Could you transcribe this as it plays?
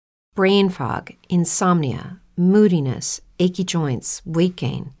brain fog, insomnia, moodiness, achy joints, weight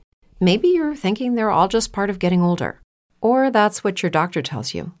gain. Maybe you're thinking they're all just part of getting older, or that's what your doctor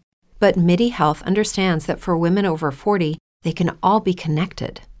tells you. But MIDI Health understands that for women over 40, they can all be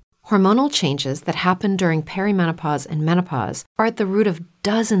connected. Hormonal changes that happen during perimenopause and menopause are at the root of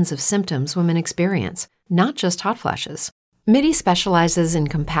dozens of symptoms women experience, not just hot flashes. MIDI specializes in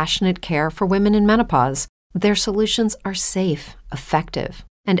compassionate care for women in menopause. Their solutions are safe, effective,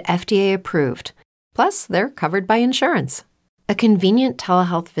 and FDA approved. Plus, they're covered by insurance. A convenient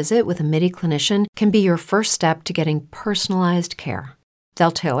telehealth visit with a MIDI clinician can be your first step to getting personalized care.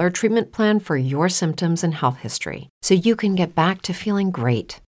 They'll tailor a treatment plan for your symptoms and health history so you can get back to feeling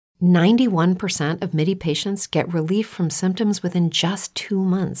great. 91% of MIDI patients get relief from symptoms within just 2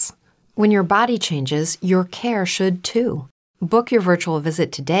 months. When your body changes, your care should too. Book your virtual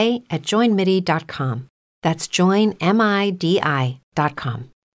visit today at joinmidi.com. That's joinmidi.com.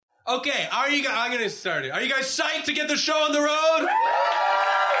 Okay, I'm gonna start it. Are you guys psyched to get the show on the road?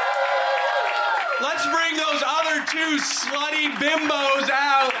 Let's bring those other two slutty bimbos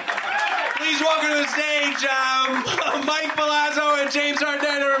out. Please welcome to the stage, Mike Palazzo and James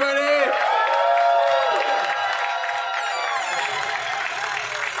Harden, everybody.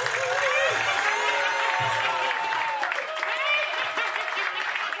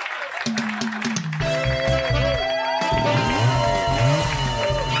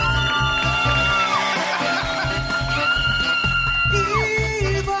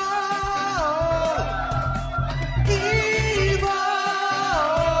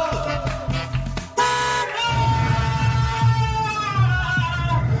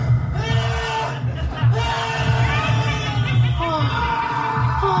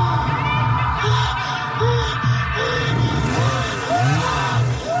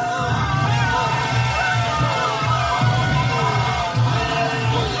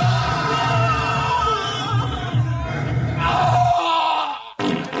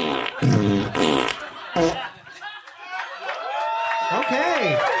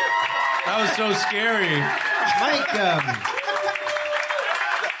 Okay. That was so scary. Mike,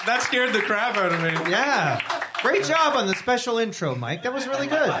 That scared the crap out of me. yeah. Great job on the special intro, Mike. That was really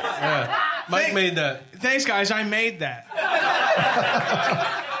good. Yeah. Mike made that. Thanks, guys. I made that.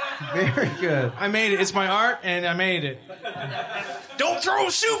 Very good. I made it. It's my art, and I made it. Don't throw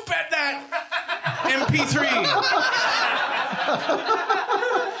soup at that MP3.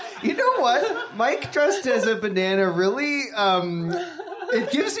 You know what? Mike dressed as a banana really,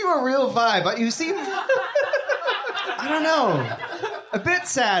 it gives you a real vibe. You seem, I don't know, a bit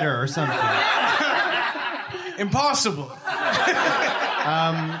sadder or something. Impossible.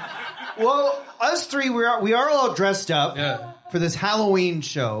 Well, us three, we are all dressed up for this Halloween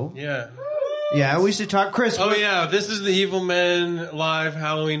show. Yeah. Yeah, we should talk. Chris. Oh, yeah. This is the Evil Men live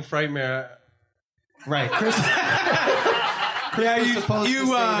Halloween Frightmare. Right, Chris. Yeah, was supposed to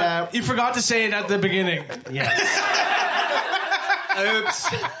say that. you forgot to say it at the beginning. Yes. Oops.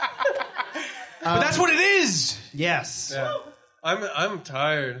 But that's what it is. Yes. Yeah. I'm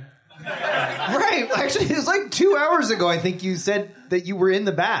tired. Right. Actually, it was like 2 hours ago, I think you said that you were in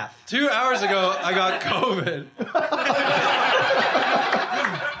the bath. 2 hours ago, I got COVID.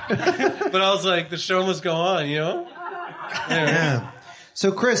 But I was like, the show must go on, you know? Yeah.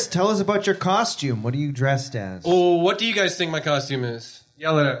 So, Chris, tell us about your costume. What are you dressed as? Oh, what do you guys think my costume is?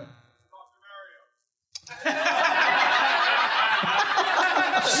 Yell it out.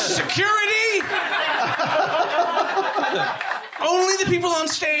 Security! Only the people on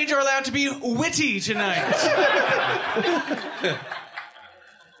stage are allowed to be witty tonight.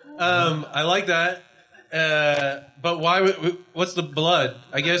 I like that. But why? What's the blood?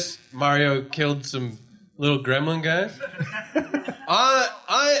 I guess Mario killed some little gremlin guys.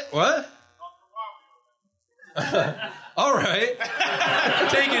 What? All right.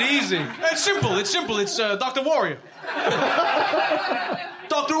 Take it easy. It's simple. It's Dr. Wario.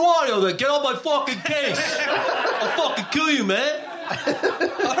 Dr. Wario, then get on my fucking case. I'll fucking kill you, man.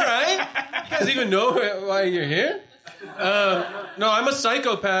 All right. You guys even know why you're here? No, I'm a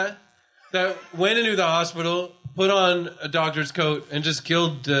psychopath that went into the hospital, put on a doctor's coat, and just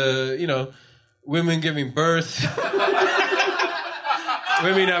killed, women giving birth.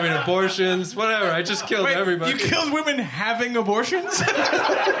 Women having abortions, whatever. I just killed everybody. You killed women having abortions?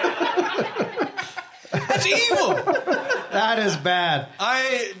 That's evil. That is bad.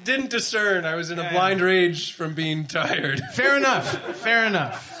 I didn't discern. I was in a blind rage from being tired. Fair enough.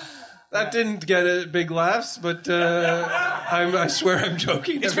 That didn't get big laughs, but I swear I'm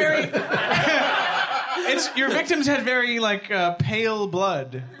joking. It's very... Your victims had very pale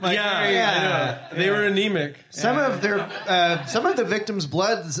blood. Like, Yeah. They were anemic. Some of the victims'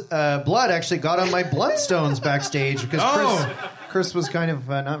 blood actually got on my bloodstones backstage because Chris was kind of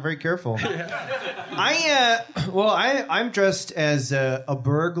not very careful. I'm dressed as a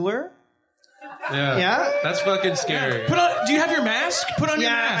burglar. Yeah. That's fucking scary. Do you have your mask? Put on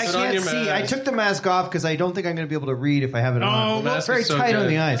your I mask. can't see. I took the mask off because I don't think I'm going to be able to read if I have it on. the It's very mask is so tight on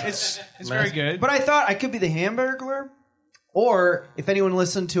good. the eyes. It's very good. But I thought I could be the Hamburglar. Or if anyone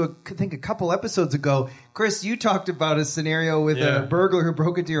listened to, I think a couple episodes ago, Chris, you talked about a scenario with a burglar who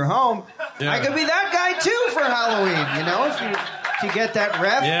broke into your home. Yeah. I could be that guy too for Halloween, you know, if you get that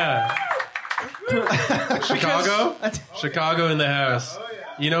rep. Yeah. Chicago in the house.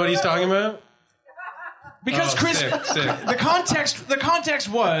 You know what he's talking about? Because Chris, sick. the context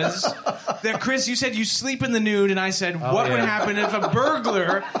was that Chris, you said you sleep in the nude, and I said, what would happen if a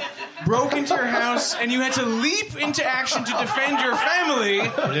burglar broke into your house and you had to leap into action to defend your family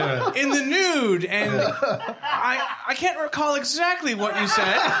in the nude? And I can't recall exactly what you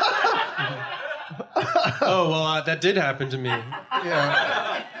said. That did happen to me.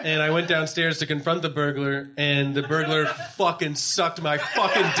 Yeah. And I went downstairs to confront the burglar, and the burglar fucking sucked my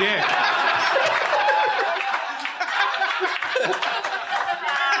fucking dick.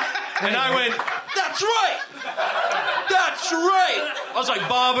 And I went, that's right! That's right! I was like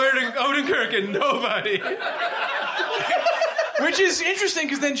Bob Odenkirk and nobody. Which is interesting,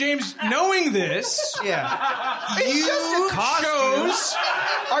 because then James, knowing this, It's just a costume. chose...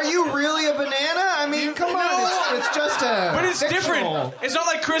 Are you really a banana? I mean, come on. It's just a. But it's fictional. different. It's not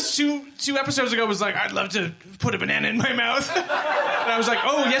like Chris two episodes ago was like, I'd love to put a banana in my mouth. And I was like,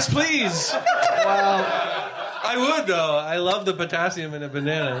 oh, yes, please. Well, I would, though. I love the potassium in a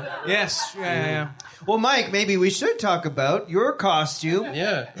banana. Yes. Yeah. well, Mike, maybe we should talk about your costume.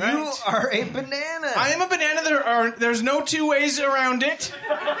 Yeah. You are a banana. I am a banana. There's no two ways around it.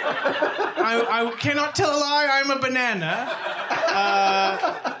 I cannot tell a lie. I'm a banana.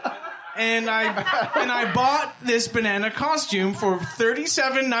 And I bought this banana costume for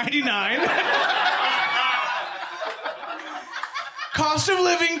 $37.99. Cost of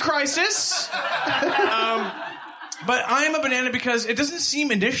living crisis. But I am a banana because it doesn't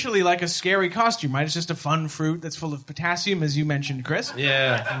seem initially like a scary costume, right? It's just a fun fruit that's full of potassium, as you mentioned, Chris.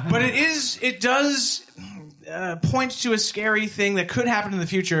 Yeah. But it does point to a scary thing that could happen in the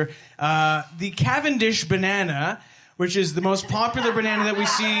future. The Cavendish banana, which is the most popular banana that we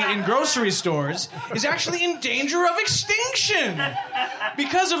see in grocery stores, is actually in danger of extinction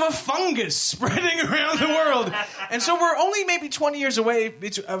because of a fungus spreading around the world. And so we're only maybe 20 years away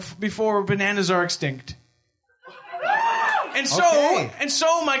before bananas are extinct. And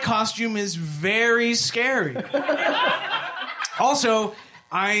so my costume is very scary. Also,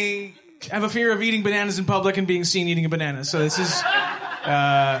 I have a fear of eating bananas in public and being seen eating a banana. So this is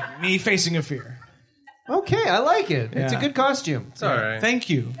me facing a fear. Okay, I like it. It's a Yeah. good costume. It's all right. Thank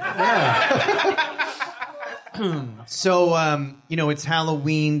you. So, it's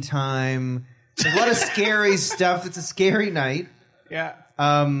Halloween time. There's a lot of scary stuff. It's a scary night. Yeah.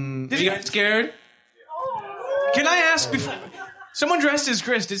 Did you get scared? Can I ask before... Someone dressed as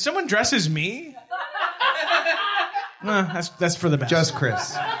Chris. Did someone dress as me? No, that's for the best. Just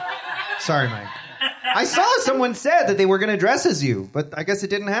Chris. Sorry, Mike. I saw someone said that they were going to dress as you, but I guess it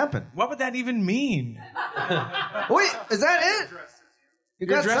didn't happen. What would that even mean? Wait, is that it? You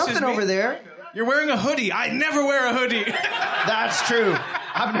got dressed as something me? over there. You're wearing a hoodie. I never wear a hoodie. That's true.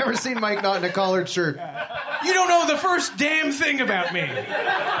 I've never seen Mike not in a collared shirt. You don't know the first damn thing about me.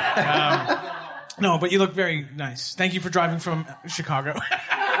 No, but you look very nice. Thank you for driving from Chicago.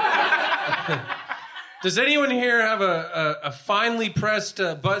 Does anyone here have a finely pressed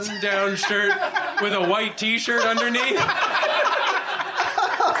button-down shirt with a white T-shirt underneath?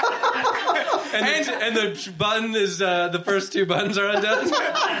 and the button is the first two buttons are undone.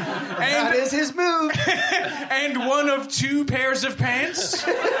 That is his move. And one of two pairs of pants.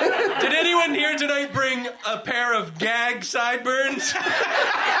 Did anyone here tonight bring a pair of gag sideburns?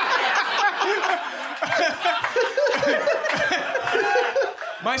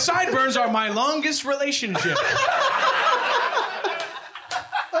 My sideburns are my longest relationship.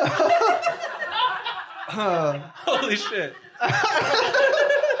 Holy shit.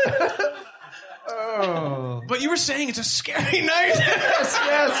 But you were saying it's a scary night.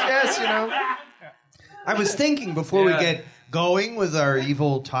 Yes, I was thinking before we get going with our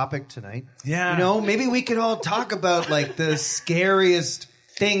evil topic tonight. Yeah. Maybe we could all talk about like the scariest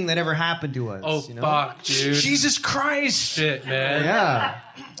thing that ever happened to us. Oh, fuck, dude. Jesus Christ. Shit, man. Yeah.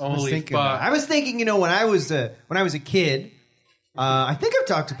 Holy fuck. I was thinking, when I was a kid, I think I've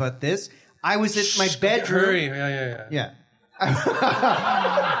talked about this. I was at my bedroom. Hurry. Yeah. Yeah.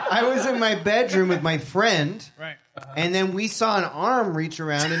 I was in my bedroom with my friend. Right. And then we saw an arm reach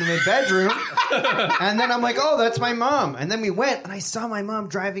around into my bedroom. And then I'm like, oh, that's my mom. And then we went, and I saw my mom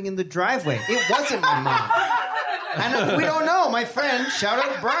driving in the driveway. It wasn't my mom. And we don't know. My friend, shout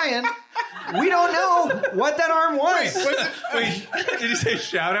out Brian, we don't know what that arm was. Wait, did you say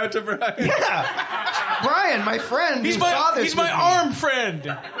shout out to Brian? Yeah. Brian, my friend, He's who saw this he's my with me. arm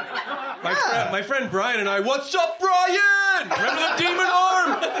friend. My friend Brian and I, what's up, Brian? Remember the demon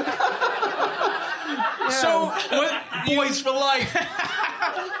arm? So, what, Boys for life.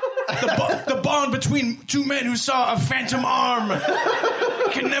 the bond between two men who saw a phantom arm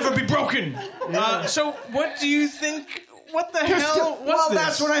can never be broken. So, what do you think? What the hell was Well, this?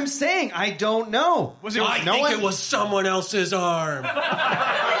 that's what I'm saying. I don't know. Was it? I think it was someone else's arm.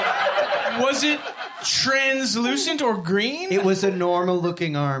 Was it translucent or green? It was a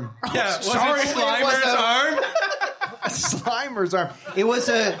normal-looking arm. Yeah, was sorry. it It Slimer's was a- arm? A Slimer's arm. It was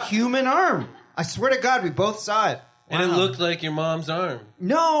a human arm. I swear to God, we both saw it. And it looked like your mom's arm.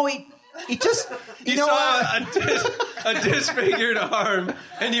 No, he just... You know saw what? a disfigured arm,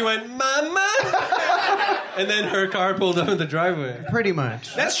 and you went, Mama! And then her car pulled up in the driveway. Pretty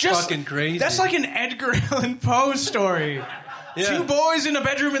much. That's just fucking crazy. That's like an Edgar Allan Poe story. Yeah. Two boys in a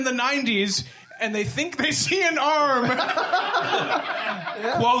bedroom in the 90s, and they think they see an arm.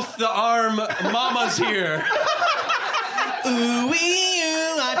 Quoth the arm, Mama's here. Ooh, wee,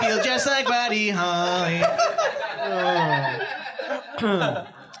 ooh, I feel just like Buddy Holly.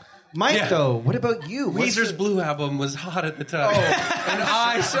 Mike, Yeah. though, what about you? What's Weezer's the- Blue Album was hot at the time.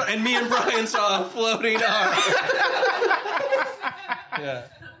 And me and Brian saw a floating arm. Yeah.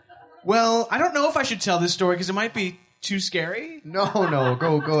 Well, I don't know if I should tell this story because it might be too scary. No,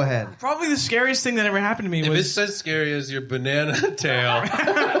 go ahead. Probably the scariest thing that ever happened to me If was... it's as scary as your banana tail,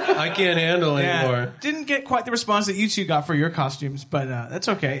 I can't handle anymore. Didn't get quite the response that you two got for your costumes, but that's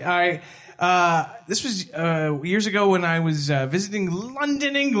okay. This was years ago when I was visiting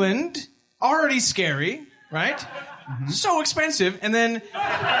London, England. Already scary, right? Mm-hmm. So expensive. And then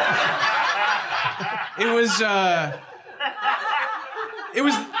it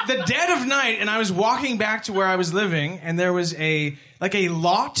was the dead of night, and I was walking back to where I was living, and there was a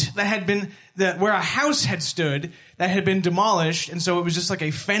lot that had been where a house had stood that had been demolished, and so it was just like a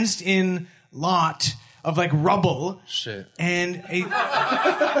fenced-in lot of like rubble. Shit. And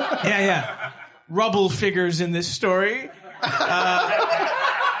rubble figures in this story,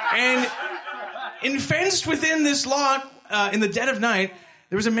 and fenced within this lot in the dead of night.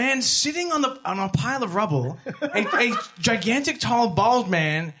 There was a man sitting on a pile of rubble, a gigantic, tall, bald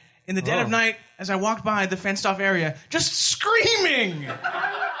man in the dead of night as I walked by the fenced-off area, just screaming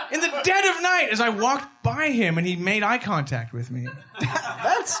in the dead of night as I walked by him, and he made eye contact with me.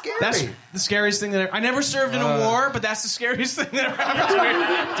 That's scary. That's the scariest thing that I never served in a war, but that's the scariest thing that ever happened to me.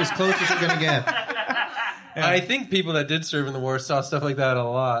 It's as close as you're going to get. I think people that did serve in the war saw stuff like that a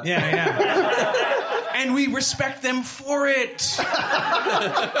lot. Yeah. And we respect them for it.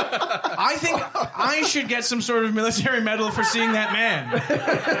 I think I should get some sort of military medal for seeing that man.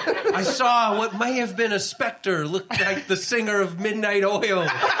 I saw what may have been a specter look like the singer of Midnight Oil.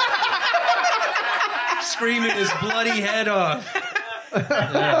 Screaming his bloody head off.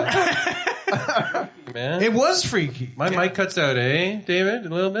 Yeah. Man. It was freaky. My mic cuts out, eh, David? A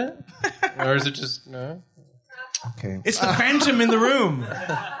little bit? Or is it just, no? Okay. It's the phantom in the room.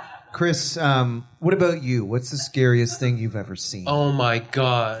 Chris, what about you? What's the scariest thing you've ever seen? Oh my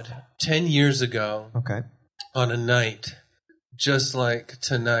God. 10 years ago, Okay. on a night, just like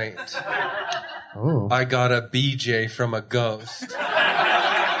tonight, Oh. I got a BJ from a ghost.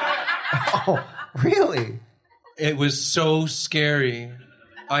 Oh, really? It was so scary.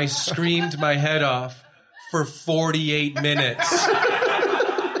 I screamed my head off for 48 minutes.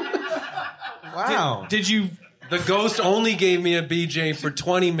 Wow. Did you... The ghost only gave me a BJ for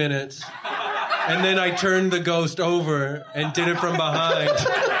 20 minutes. And then I turned the ghost over and did it from behind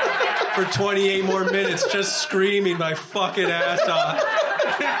for 28 more minutes, just screaming my fucking ass off.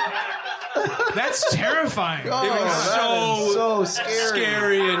 That's terrifying. It was so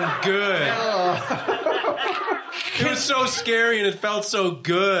scary. and good. It was so scary and it felt so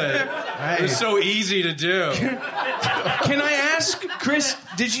good. It was so easy to do. Can I ask, Chris,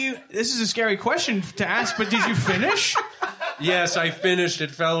 did you... This is a scary question to ask, but did you finish? Yes, I finished.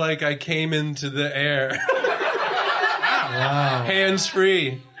 It felt like I came into the air. Wow. Hands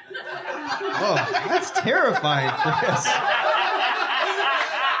free. Oh, that's terrifying, Chris.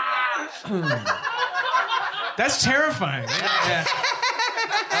 That's terrifying. Yeah.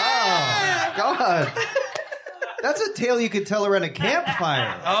 God. That's a tale you could tell around a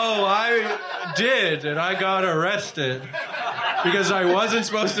campfire. Oh, I did, and I got arrested because I wasn't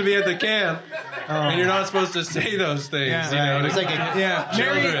supposed to be at the camp. And you're not supposed to say those things. Yeah, you know, It was like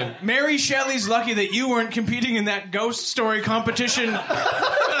children. Mary Shelley's lucky that you weren't competing in that ghost story competition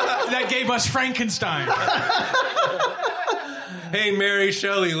that gave us Frankenstein. Hey, Mary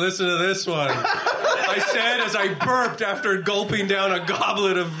Shelley, listen to this one. I said as I burped after gulping down a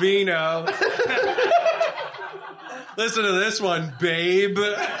goblet of vino. Listen to this one, babe.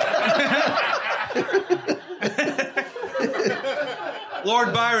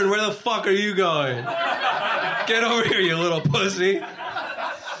 Lord Byron, where the fuck are you going? Get over here, you little pussy.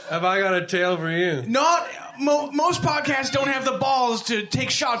 Have I got a tale for you? Most podcasts don't have the balls to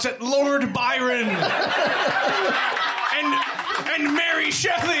take shots at Lord Byron and Mary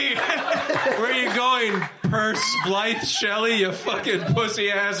Shelley. Where are you going, Perce Blythe Shelley, you fucking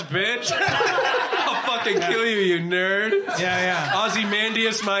pussy-ass bitch? I'll fucking kill you, you nerd. Yeah.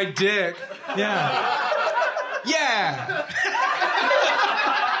 Ozymandias my dick. Yeah.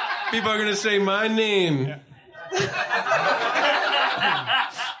 People are gonna say my name.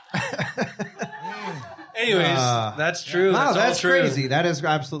 Anyways, that's true. Wow, that's all true. crazy. That is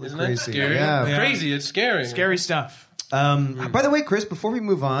absolutely Isn't crazy. that scary? Yeah. Crazy. It's scary. Scary stuff. By the way, Chris, before we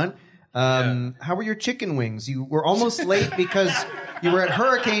move on, how were your chicken wings? You were almost late because you were at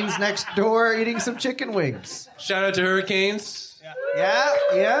Hurricanes next door eating some chicken wings. Shout out to Hurricanes. Yeah.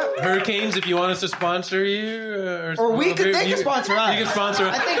 Hurricanes, if you want us to sponsor you, Or they can sponsor us. You can sponsor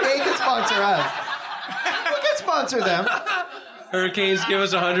us. I think they can sponsor us. We can sponsor them. Hurricanes, give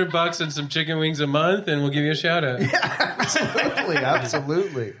us $100 and some chicken wings a month, and we'll give you a shout out. Absolutely.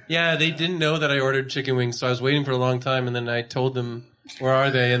 Yeah, they didn't know that I ordered chicken wings, so I was waiting for a long time, and then I told them, where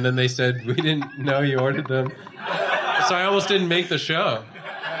are they? And then they said, we didn't know you ordered them. So I almost didn't make the show.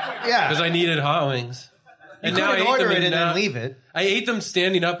 Yeah. Because I needed hot wings. And You now I couldn't ate order them it and now, then leave it. I ate them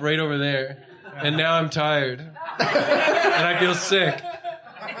standing up right over there, and now I'm tired. And I feel sick.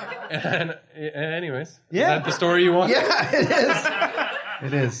 And anyways, Yeah. is that the story you want? Yeah,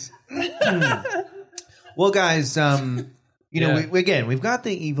 it is. Well, guys, we've got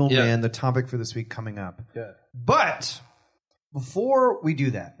the evil man, the topic for this week coming up. Yeah. But before we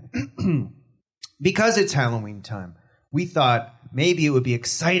do that, because it's Halloween time, we thought maybe it would be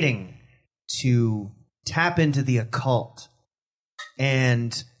exciting to tap into the occult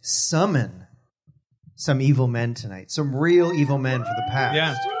and summon some evil men tonight. Some real evil men for the past.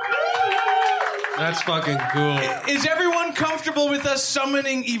 Yeah. That's fucking cool. Is everyone comfortable with us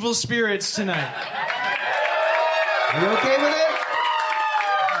summoning evil spirits tonight? Are you okay with it?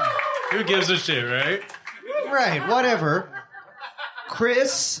 Who gives a shit, right? Right, whatever.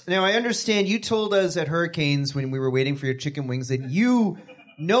 Chris, now I understand you told us at Hurricanes when we were waiting for your chicken wings that you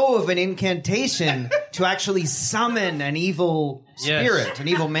know of an incantation to actually summon an evil spirit, an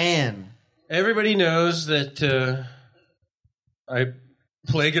evil man. Everybody knows that I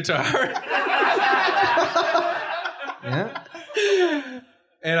play guitar. Yeah.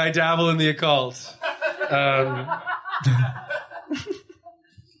 And I dabble in the occult.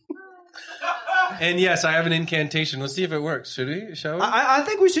 And yes, I have an incantation. Let's see if it works. Shall we? I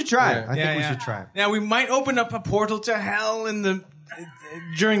think we should try. Yeah. I think we should try. Now, we might open up a portal to hell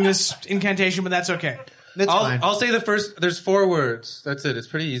during this incantation, but that's okay. That's fine. I'll say the first. There's 4 words. That's it. It's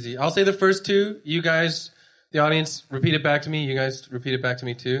pretty easy. I'll say the first 2. You guys, the audience, repeat it back to me. You guys repeat it back to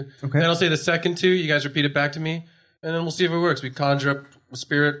me too. Okay. Then I'll say the second 2. You guys repeat it back to me, and then we'll see if it works. We conjure up a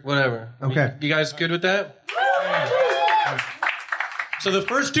spirit, whatever. Okay. You guys good with that? So the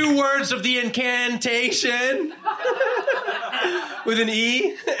first 2 words of the incantation with an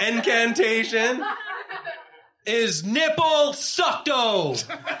E, incantation, is nipple sucto.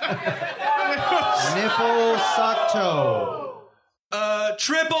 Nipple sucto.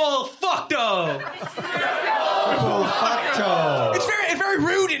 Triple fucto. Nipple fucto. It's very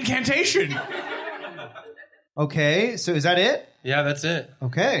rude incantation. Okay, so is that it? Yeah, that's it.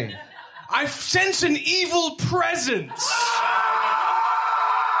 Okay. I sense an evil presence.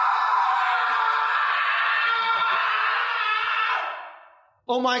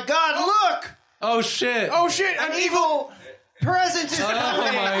 Oh my God! Look, Oh shit. Oh shit! an evil presence is Oh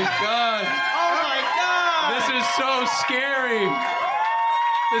coming. my god. Oh my God! This is so scary.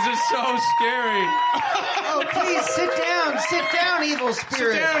 This is so scary. Oh, please sit down, evil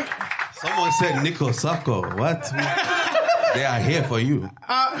spirit. Someone said Nico Sacco. What? They are here for you.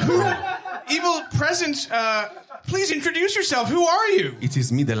 Evil presence. Please introduce yourself. Who are you? It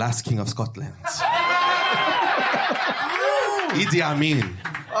is me, the last king of Scotland. Idi Amin.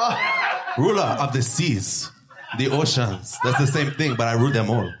 Ruler of the seas, the oceans. That's the same thing, but I rule them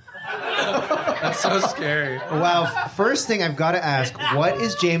all. That's so scary. Wow. First thing I've got to ask, what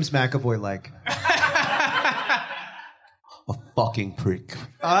is James McAvoy like? A fucking prick.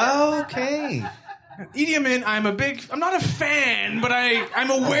 Okay. Idi Amin, I'm not a fan, but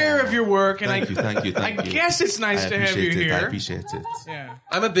I'm aware of your work, and Thank you. I guess it's nice to have you here. I appreciate it. Yeah.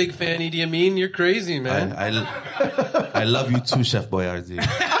 I'm a big fan, Idi Amin. You're crazy, man. I love you too, Chef Boyardee.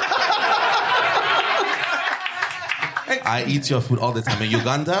 I eat your food all the time. In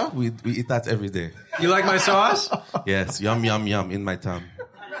Uganda, we eat that every day. You like my sauce? Yes, yum, yum, yum in my tongue.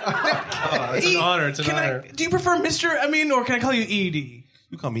 It's an honor. It's an honor. Do you prefer Mr. Amin, or can I call you Edie?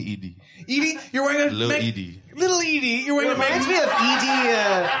 You call me Edie. Edie, you're wearing a Little Edie. Little Edie, you're wearing Reminds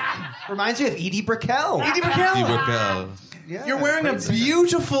me of Edie Brickell. Edie Brickell. Edie Brickell. Yeah, You're wearing a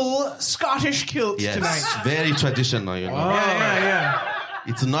beautiful Scottish kilt Yes, tonight. very traditional, you know. Yeah.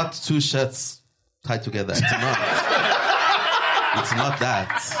 It's not two shirts tied together. It's not. It's not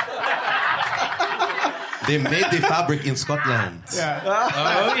that. They made the fabric in Scotland.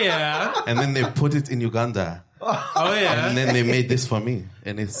 Oh, yeah. And then they put it in Uganda. Oh, yeah. And then they made this for me.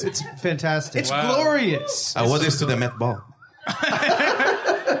 And it's Fantastic. It's glorious. I wore this to the Met Ball.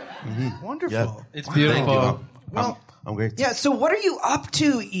 Wonderful. Yeah. It's Thank you. beautiful. I'm great. Yeah, so what are you up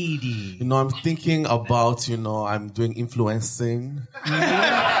to, Edie? You know, I'm thinking about, I'm doing influencing.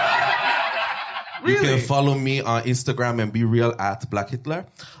 You can follow me on Instagram and be real at Black Hitler.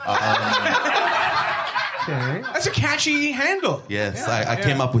 Okay. That's a catchy handle. Yes, I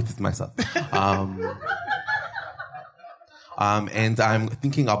came up with it myself. And I'm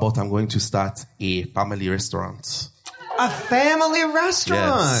thinking about I'm going to start a family restaurant. A family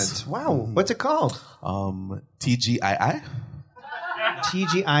restaurant. Yes. Wow. What's it called? TGII.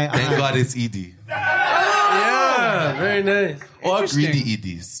 TGII. Thank God it's Edie. Yeah, very nice. Or Interesting. Greedy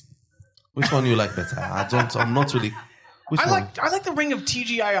Edies. Which one you like better? I'm not really... Which I one? like the ring of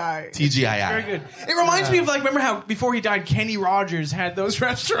TGII. TGII. Very good. It reminds me of remember how before he died, Kenny Rogers had those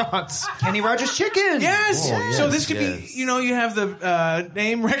restaurants. Kenny Rogers Chicken. Yes. Oh, yes, So this could yes. be, you have the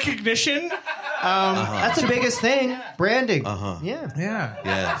name recognition. That's the biggest thing. Branding. Uh-huh. Yeah. Yeah.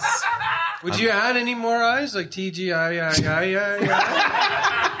 Yes. Would you add any more eyes? Like TGI?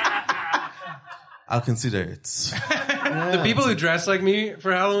 I'll consider it. The people who dress like me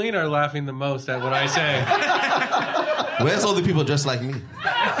for Halloween are laughing the most at what I say. Where's all the people dressed like me?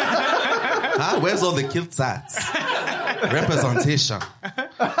 Huh? Where's all the kilt sats? Representation.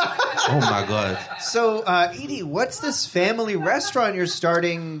 Oh my God. So, Edie, what's this family restaurant you're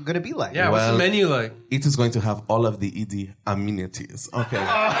starting going to be like? Yeah, what's the Well- menu like? It is going to have all of the Edie amenities. Okay.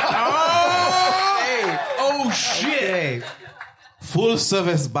 Oh shit! Hey. Full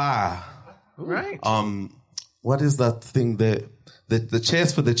service bar. Right. What is that thing? The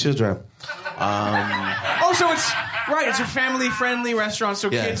chairs for the children. Oh, so it's a family-friendly restaurant, so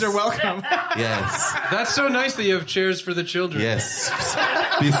Yes. kids are welcome. Yes. That's so nice that you have chairs for the children. Yes.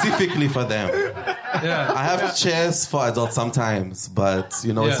 Specifically for them. Yeah, I have chairs for adults sometimes, but it's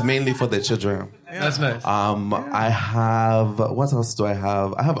Yeah. mainly for the children. that's nice. I have, what else do I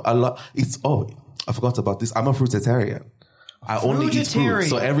have? I have a lot. I forgot about this. I'm a fruitarian. I only eat fruit, Fruitarian.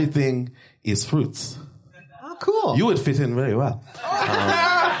 so everything is fruits. Oh, cool. You would fit in very well.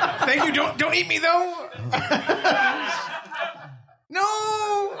 Thank you. Don't eat me though. No.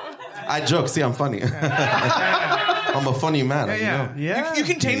 I joke. See, I'm funny. I'm a funny man. you know. Yeah. You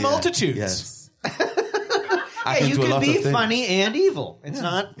contain multitudes. Yes. I Hey, can you do a can lot be of things. funny and evil. It's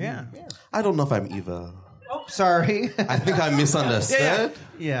not. Yeah. I don't know if I'm evil. Oh, sorry. I think I misunderstood.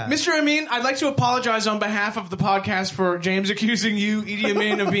 Yeah. Mr. Amin, I'd like to apologize on behalf of the podcast for James accusing you, Idi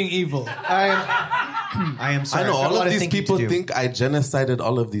Amin, of being evil. I am sorry. I know I've got a all lot of these thinking to people do. think I genocided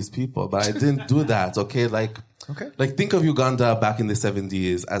all of these people, but I didn't do that. Okay, like think of Uganda back in the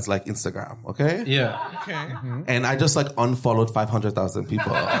 70s as like Instagram. Okay, Yeah. Okay. and I just like unfollowed 500,000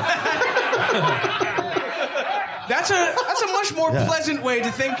 people. That's a much more pleasant way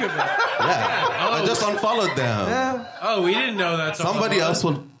to think of it. Yeah, I just unfollowed them. Oh, we didn't know that. Somebody else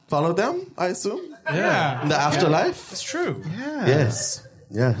will follow them, I assume, Yeah. in the afterlife. It's true. Yes,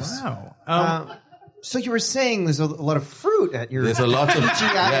 yes. Wow. So you were saying there's a lot of fruit at your There's a lot of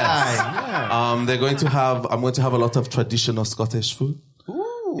TGII. yes. Yeah. I'm going to have a lot of traditional Scottish food.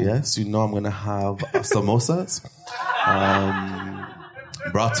 Ooh. Yes, I'm going to have samosas,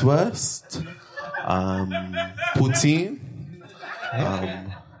 bratwurst, poutine,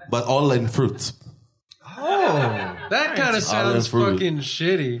 but all in fruit. That kind of sounds fruit. fucking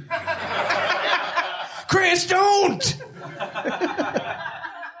shitty. Chris, don't!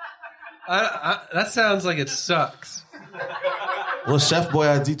 That sounds like it sucks. Well, Chef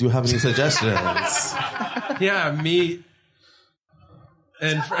Boyardee, do you have any suggestions? Yeah, meat.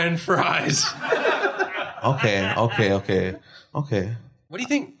 and fries. Okay. What do you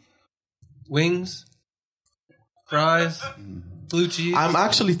think? Wings, fries, blue cheese. I'm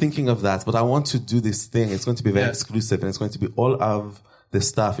actually thinking of that, but I want to do this thing. It's going to be very exclusive, and it's going to be all of the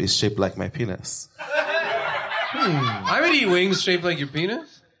stuff is shaped like my penis. I would eat wings shaped like your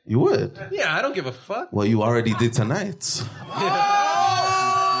penis. You would? Yeah, I don't give a fuck. Well, you already did tonight. Oh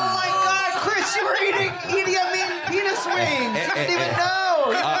my God, Chris, you were eating Idi Amin penis wings. You didn't even know.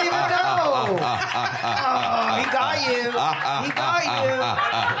 You didn't even know. Oh, he got you. He got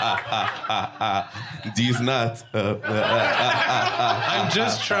you. These nuts. I'm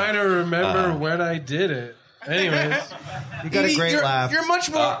just trying to remember when I did it. Anyways, You got a great laugh. You're much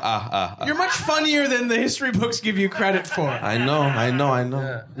more. You're much funnier than the history books give you credit for. I know.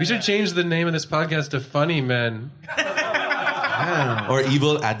 yeah. We should change the name of this podcast to Funny Men. Or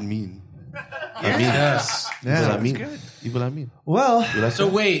evil admin. Yes. Evil admin. Well, So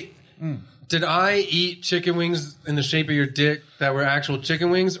wait, did I eat chicken wings in the shape of your dick that were actual chicken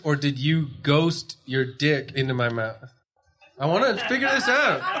wings, or did you ghost your dick into my mouth? I want to figure this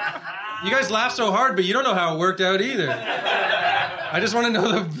out. You guys laugh so hard, but you don't know how it worked out either. I just want to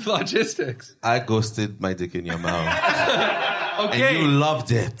know the logistics. I ghosted my dick in your mouth. Okay. And you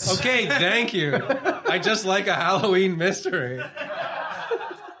loved it. Okay, thank you. I just like a Halloween mystery.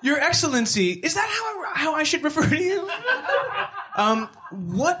 Your Excellency, is that how I should refer to you?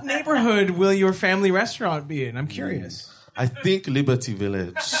 What neighborhood will your family restaurant be in? I'm curious. I think Liberty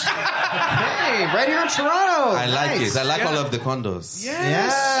Village. hey, right here in Toronto. I like it. I like all of the condos.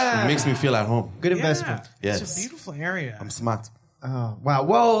 Yeah. It makes me feel at home. Good investment. Yes. It's a beautiful area. I'm smart. Oh, wow.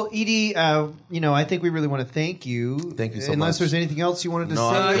 Well, Edie, I think we really want to thank you. Thank you so Unless much. there's anything else you wanted to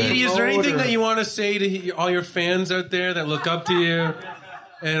No, say. Edie, is there anything that you want to say to all your fans out there that look up to you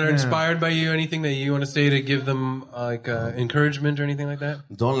and are inspired by you? Anything that you want to say to give them encouragement or anything like that?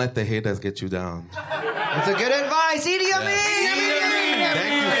 Don't let the haters get you down. That's a good advice, Edie Amin.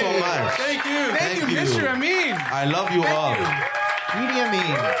 Thank you so much. Thank you. Thank you, Mr. Amin. I love you all. Edie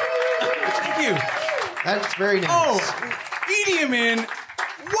Amin. Thank you. That's very nice. Oh, Idi Amin,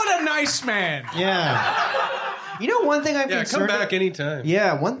 what a nice man. Yeah. You know, one thing I'm Yeah, concerned come back anytime.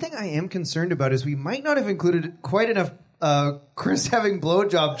 Yeah, one thing I am concerned about is we might not have included quite enough Chris having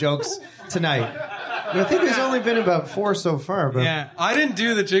blowjob jokes tonight. I think there's only been about 4 so far, but Yeah. I didn't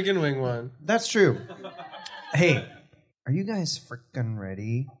do the chicken wing one. that's true. Hey, are you guys freaking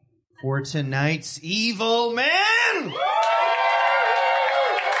ready for tonight's Evil Man?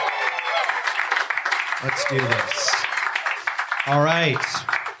 Let's do this. All right.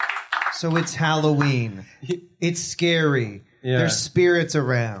 So it's Halloween. It's scary. Yeah. There's spirits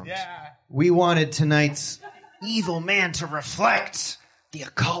around. Yeah. We wanted tonight's Evil Man to reflect the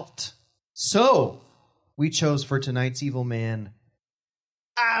occult. So we chose for tonight's Evil Man,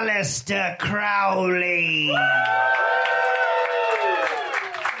 Aleister Crowley.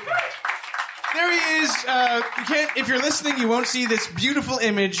 There he is. You can't, if you're listening, you won't see this beautiful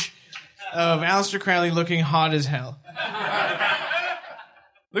image of Aleister Crowley looking hot as hell.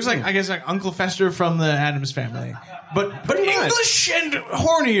 Looks like, I guess, like Uncle Fester from the Addams Family, but English and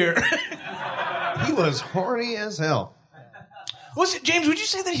hornier. He was horny as hell. Was it, James? Would you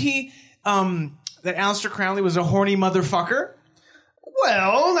say that that Aleister Crowley was a horny motherfucker?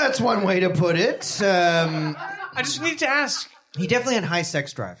 Well, that's one way to put it. I just need to ask. He definitely had high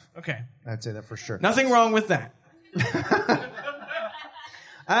sex drive. Okay, I'd say that for sure. nothing wrong with that.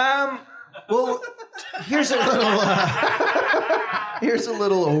 Well, here's a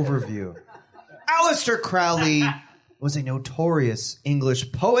little overview. Aleister Crowley was a notorious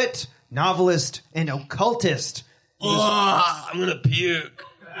English poet, novelist, and occultist. I'm gonna puke.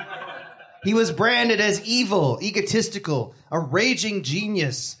 He was branded as evil, egotistical, a raging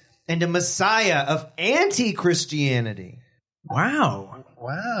genius, and a messiah of anti-Christianity. Wow.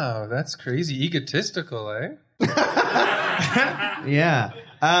 Wow, that's crazy egotistical, eh? Yeah.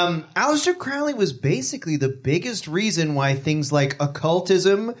 Aleister Crowley was basically the biggest reason why things like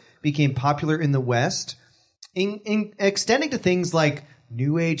occultism became popular in the West, in extending to things like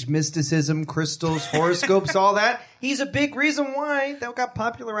New Age mysticism, crystals, horoscopes, all that. He's a big reason why that got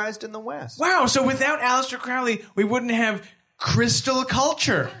popularized in the West. Wow. So without Aleister Crowley, we wouldn't have crystal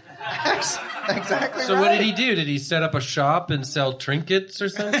culture. Exactly. So what did he do? Did he set up a shop and sell trinkets or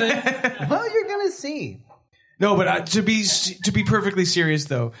something? Well, you're gonna see. No, but to be perfectly serious,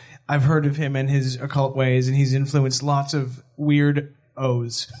 though, I've heard of him and his occult ways, and he's influenced lots of weird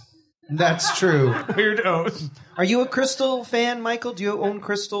O's. That's true. Weird O's. Are you a crystal fan, Michael? Do you own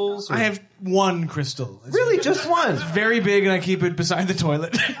crystals? or- I have one crystal. It's Really, just one? very big, and I keep it beside the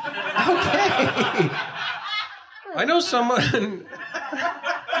toilet. Okay. I know someone.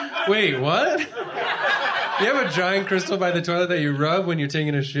 Wait, what? You have a giant crystal by the toilet that you rub when you're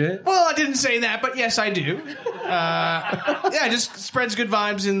taking a shit? Well, I didn't say that, but yes, I do. Yeah, it just spreads good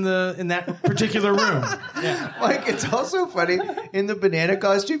vibes in that particular room. Yeah. Like, it's also funny, in the banana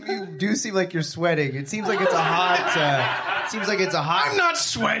costume, you do seem like you're sweating. It seems like it's a hot... I'm not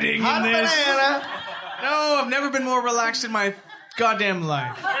sweating hot in this. banana. No, I've never been more relaxed in my goddamn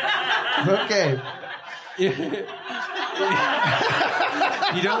life. Okay. You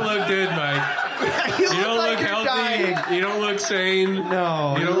don't look good, Mike. You You don't like look you're healthy. dying. You don't look sane.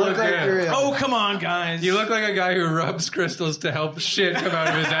 No, You don't look like good. you're ill. Oh, come on, guys. You look like a guy who rubs crystals to help shit come out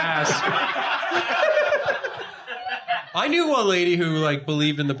of his ass. I knew a lady who like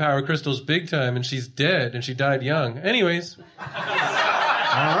believed in the power of crystals big time, and she's dead, and she died young. Anyways, All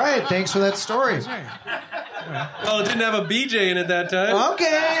right, thanks for that story. well, it didn't have a BJ in it that time.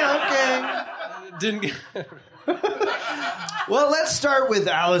 Okay. Didn't. Get... Well, let's start with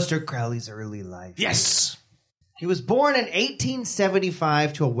Aleister Crowley's early life. Yes. He was born in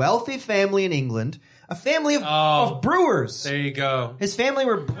 1875 to a wealthy family in England, a family of brewers. There you go. His family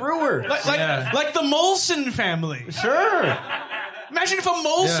were brewers. Like the Molson family. Sure. Imagine if a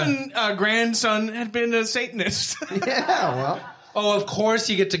Molson grandson had been a Satanist. Yeah, well. Oh, of course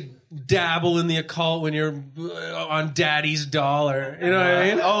you get to dabble in the occult when you're on Daddy's dollar. You know what I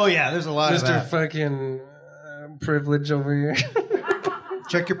mean? Oh, yeah, there's a lot of Mr. that. fucking privilege over here.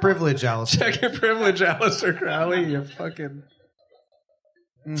 Check your privilege, Alice. Check your privilege, Aleister Crowley. You fucking.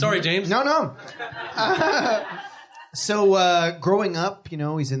 Sorry, James. No. So, growing up,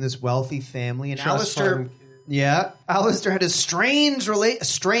 he's in this wealthy family, and Trust Alistair, fund. Alistair had a strained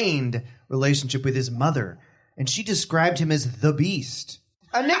relationship with his mother, and she described him as the Beast,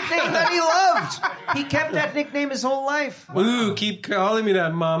 a nickname that he loved. He kept that nickname his whole life. Ooh, keep calling me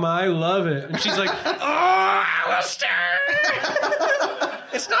that, Mama. I love it. And she's like, oh, Alistair.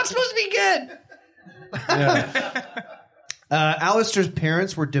 It's not supposed to be good. Yeah. Alistair's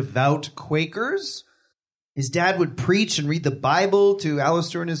parents were devout Quakers. His dad would preach and read the Bible to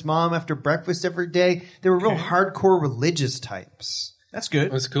Alistair and his mom after breakfast every day. They were real hardcore religious types. That's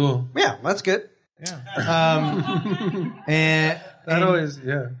good. That's cool. Yeah, that's good. Yeah. And Always,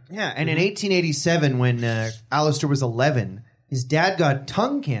 yeah. Yeah, and in 1887, when Alistair was 11, his dad got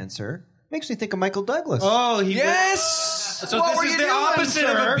tongue cancer. Makes me think of Michael Douglas. Oh, he Yes. So What this were is you the doing, opposite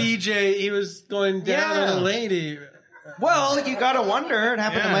sir? of a BJ. He was going down Yeah. on a lady. Well, you gotta wonder. It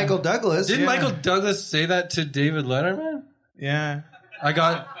happened to Yeah. Michael Douglas. Didn't Michael Douglas say that to David Letterman? Yeah. I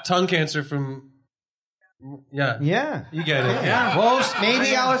got tongue cancer from. Yeah. Yeah. You get it. Yeah. Well, maybe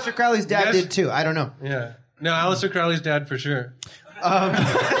Aleister Crowley's dad Yes. did too. I don't know. Yeah. No, Aleister Crowley's dad for sure.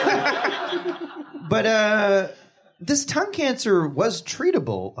 But this tongue cancer was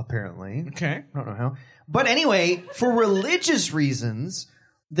treatable, apparently. Okay. I don't know how. But anyway, for religious reasons,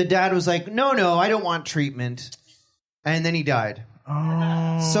 the dad was like, no, I don't want treatment. And then he died.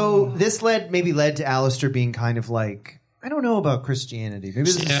 Oh. So this maybe led to Alistair being kind of like, I don't know about Christianity. Maybe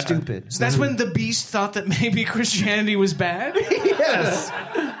this is Yeah. stupid. So that's when the Beast thought that maybe Christianity was bad? Yes.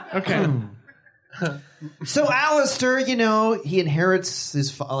 Okay. So Alistair, he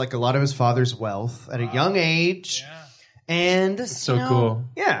inherits like a lot of his father's wealth at a young age. Yeah. And So cool.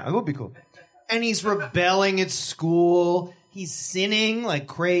 Yeah, it would be cool. And he's rebelling at school. He's sinning like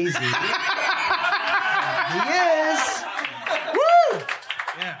crazy. He is. Woo!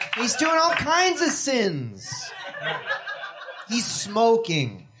 Yeah. He's doing all kinds of sins. He's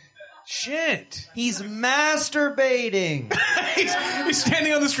smoking. Shit. He's masturbating. He's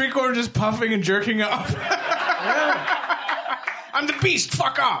standing on the street corner just puffing and jerking off. I'm the Beast.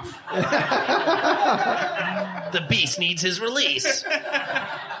 Fuck off. The beast needs his release.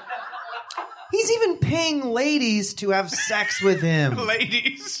 He's even paying ladies to have sex with him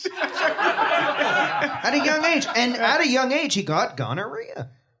Ladies. at a young age. And at a young age, he got gonorrhea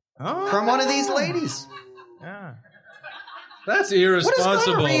from one of these ladies. Yeah. That's What does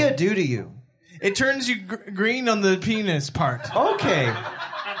irresponsible. gonorrhea do to you? It turns you green on the penis part. Okay.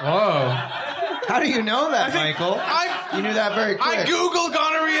 Whoa. How do you know that, Michael? You knew that very quick. I Google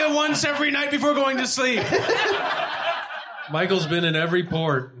gonorrhea once every night before going to sleep. Michael's been in every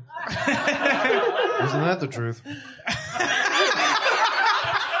port. Isn't that the truth?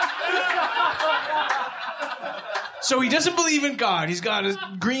 So he doesn't believe in God. He's got a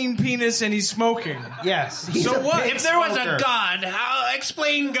green penis and he's smoking. Yes. He's So a what? big If there was a smoker. God, how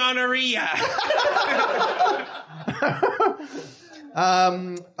explain gonorrhea?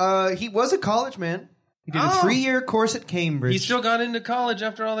 He was a college man. He did a 3-year course at Cambridge. He still got into college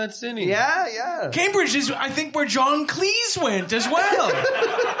after all that sinning. Yeah. Cambridge is, I think, where John Cleese went as well.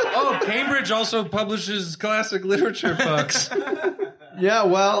 Oh, Cambridge also publishes classic literature books. Yeah,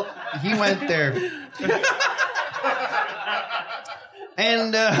 well, he went there.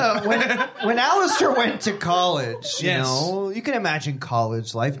 And when Alistair went to college, you Yes. know, you can imagine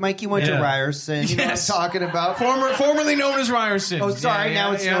college life. Mikey went to Yeah. Ryerson. You know what I'm Yes. talking about? Formerly known as Ryerson. Oh, sorry. Yeah, now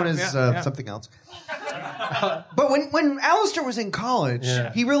yeah, it's yeah, known as yeah, yeah. something else. But when Alistair was in college,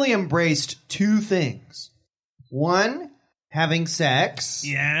 Yeah. he really embraced two things. One, having sex.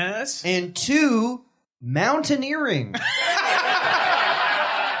 Yes. And two, mountaineering.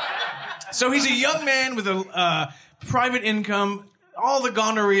 So he's a young man with a private income, all the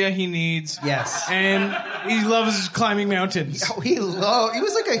gonorrhea he needs. Yes. And he loves climbing mountains. He was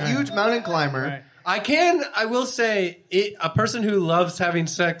like a huge mountain climber. Right. I will say, a person who loves having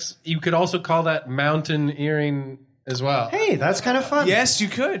sex, you could also call that mountaineering as well. Hey, that's kind of fun. Yes, you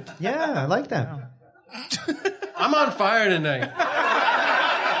could. Yeah, I like that. I'm on fire tonight.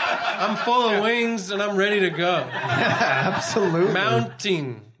 I'm full of wings and I'm ready to go. Absolutely.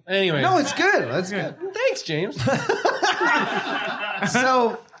 Mounting. Anyway. No, it's good. That's good. Thanks, James.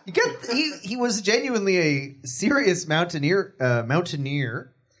 So he was genuinely a serious mountaineer,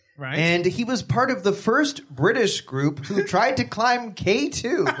 Right. and he was part of the first British group who tried to climb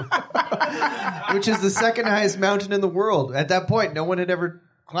K2, which is the second highest mountain in the world. At that point, no one had ever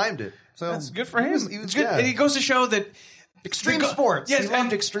climbed it. So That's good for him. He was It's good. yeah. And it goes to show that Extreme sports. Yes, He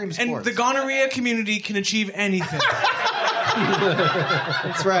loved extreme sports. And the gonorrhea community can achieve anything.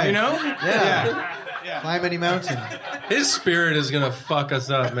 That's right. You know? Yeah. Climb any mountain. His spirit is going to fuck us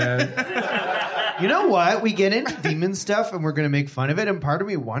up, man. You know what? We get into demon stuff and we're going to make fun of it, and part of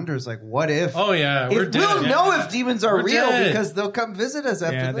me wonders, like, what if? Oh, yeah. We're dead. We'll know if demons are We're real dead. because they'll come visit us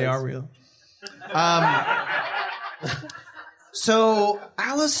after Yeah, this. they are real. So,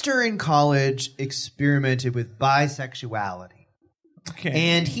 Alistair in college experimented with bisexuality. Okay.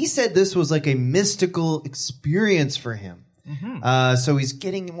 And he said this was like a mystical experience for him. So he's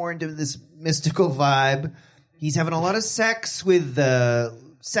getting more into this mystical vibe. He's having a lot of sex with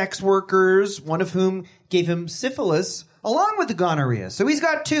sex workers, one of whom gave him syphilis along with the gonorrhea. So he's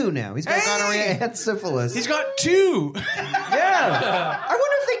got two now. He's got Hey! gonorrhea and syphilis. He's got two. Yeah. I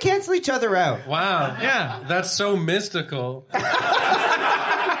wonder if they cancel each other out. Wow. Yeah. That's so mystical.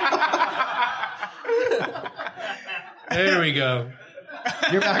 There we go.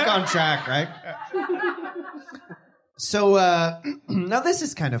 You're back on track, right? So, now this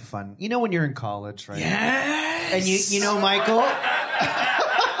is kind of fun. You know when you're in college, right? Yes. And you know Michael?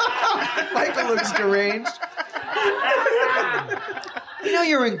 Michael looks deranged. You know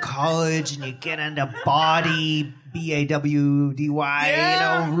you're in college and you get into body, B-A-W-D-Y,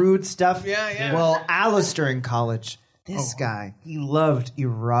 Yeah. you know, rude stuff. Yeah. Well, Alistair in college, this guy, he loved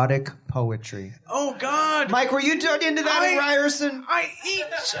erotic poetry. Oh God. Mike, were you dug into that in Ryerson? I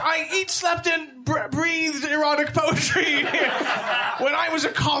eat, slept, and breathed erotic poetry when I was a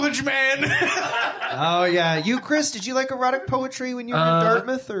college man. Oh, yeah. You, Chris, did you like erotic poetry when you were in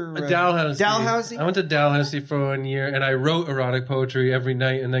Dartmouth? Or Dalhousie. Dalhousie? I went to Dalhousie for 1 year, and I wrote erotic poetry every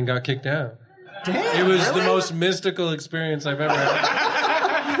night and then got kicked out. Damn, It was really? the most mystical experience I've ever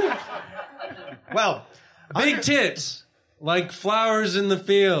had. Well, Big tits, like flowers in the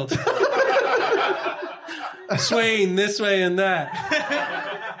field. Swaying this way and that.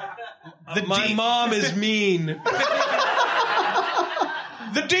 My mom is mean.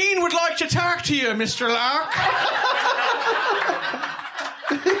 The dean would like to talk to you, Mr. Lark.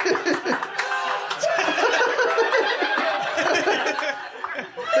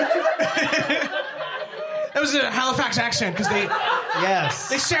 That was a Halifax accent because they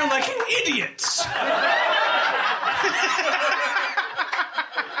yes. sound like idiots.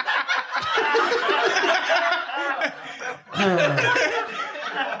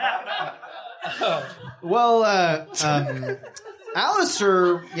 Well,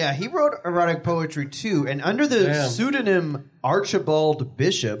 Alistair, yeah, he wrote erotic poetry too, and under the Damn. pseudonym Archibald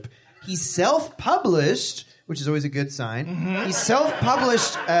Bishop, he self-published, which is always a good sign. He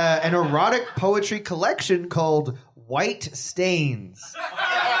self-published an erotic poetry collection called White Stains.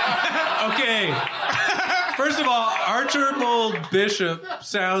 Okay. First of all, Archibald Bishop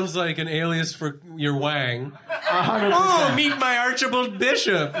sounds like an alias for your wang. 100%. Oh, meet my Archibald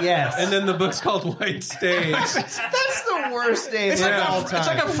Bishop. Yes. And then the book's called White Stains. That's the worst name It's of like, all time. it's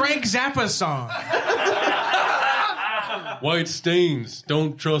like a Frank Zappa song. White Stains.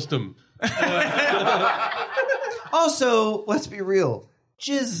 Don't trust him. Also, let's be real.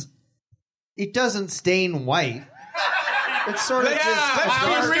 Jizz, it doesn't stain white. It's sort of Yeah, just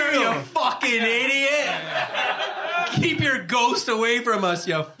let's be dark. real. You fucking idiot. Keep your ghost away from us,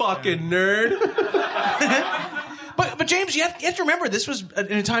 you fucking nerd. But James, you have to remember this was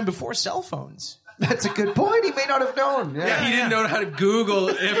in a time before cell phones. That's a good point. He may not have known. Yeah. He didn't know how to Google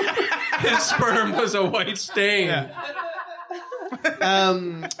if his sperm was a white stain.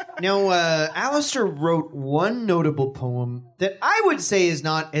 Alistair wrote one notable poem that I would say is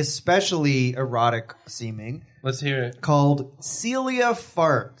not especially erotic seeming, Let's hear it. called Celia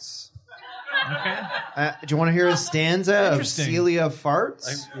Farts. Okay. Do you want to hear a stanza of Interesting. Celia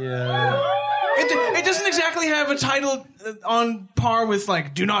Farts? Yeah. It doesn't exactly have a title on par with,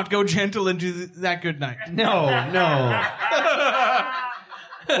 like, Do Not Go Gentle and Do That Good Night. No.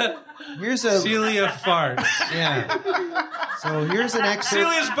 Here's a Celia farts. yeah. So here's an excerpt.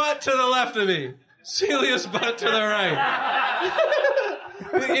 Celia's butt to the left of me. Celia's butt to the right.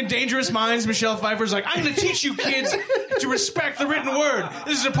 In Dangerous Minds, Michelle Pfeiffer's like, I'm going to teach you kids to respect the written word.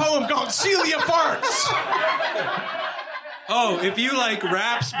 This is a poem called Celia Farts. Oh, if you like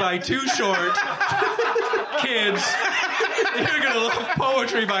raps by Too Short, kids, you're going to love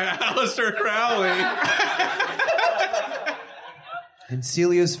poetry by Aleister Crowley. In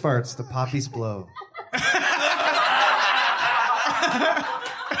Celia's Farts, the poppies blow.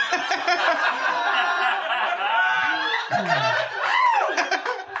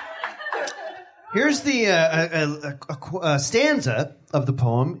 Here's the stanza of the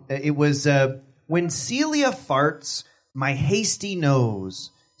poem. It was, when Celia farts, my hasty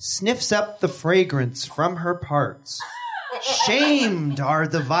nose sniffs up the fragrance from her parts. Shamed are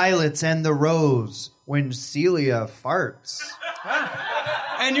the violets and the rose when Celia farts.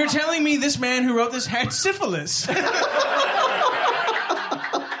 And you're telling me this man who wrote this had syphilis.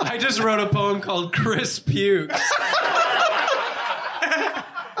 I just wrote a poem called Chris Pukes.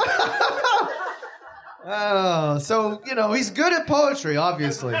 Oh, so, he's good at poetry,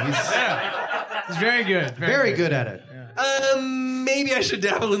 obviously. He's very good. Very good at it. Maybe I should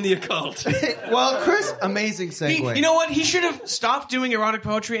dabble in the occult. Well, Chris, amazing segue. You know what? He should have stopped doing erotic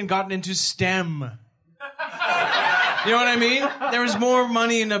poetry and gotten into STEM. You know what I mean? There was more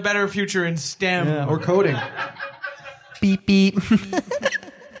money and a better future in STEM. Yeah, or coding. Beep beep.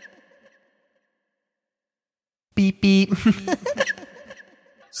 Beep beep.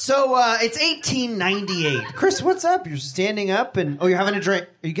 So, it's 1898. Chris, what's up? You're standing up and... Oh, you're having a drink.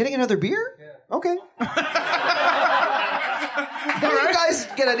 Are you getting another beer? Yeah. Okay. You guys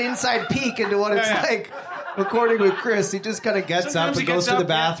get an inside peek into what it's like recording with Chris. He just kind of gets Sometimes up he and goes gets to the up,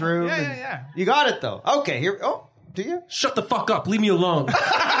 bathroom. yeah. and Yeah. You got it, though. Okay, here... Oh, do you? Shut the fuck up. Leave me alone. Do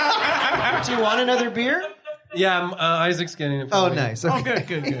you want another beer? Yeah, Isaac's getting it. Oh, me. nice. Oh, Okay.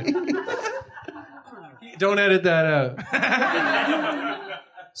 good. Don't edit that out.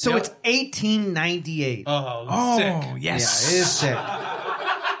 So Yep. it's 1898. Oh, sick. Yeah, Yes. it is sick.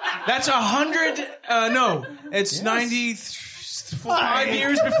 That's 100... no. It's 95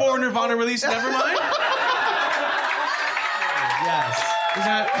 years before Nirvana released Nevermind. Yes. Is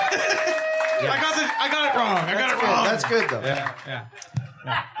that... I got it wrong. I got it wrong. That's good, though. Yeah.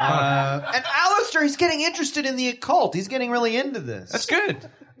 And Alistair, he's getting interested in the occult. He's getting really into this. That's good.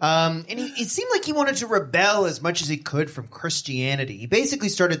 And it seemed like he wanted to rebel as much as he could from Christianity. He basically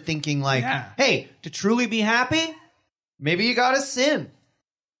started thinking like, hey, to truly be happy, maybe you gotta sin.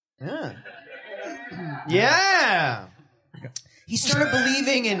 Yeah. Yeah. He started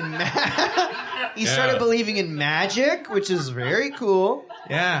believing in believing in magic, which is very cool.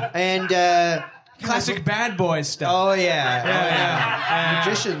 Yeah. And Classic bad boy stuff. oh yeah. Yeah.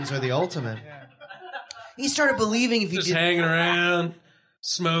 Magicians are the ultimate. He started believing if you Just did hanging around,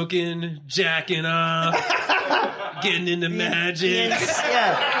 smoking, jacking off, getting into magic.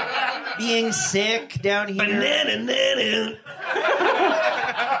 being sick down here. Banana.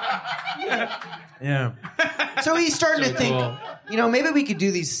 Yeah. So he's starting to think, cool. maybe we could do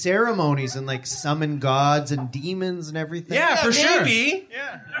these ceremonies and like summon gods and demons and everything. Yeah, for sure. Maybe.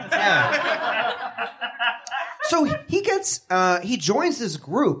 Yeah. So he joins this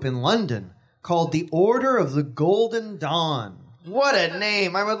group in London called the Order of the Golden Dawn. What a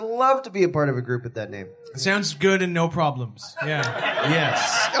name. I would love to be a part of a group with that name. Sounds good and no problems. Yeah.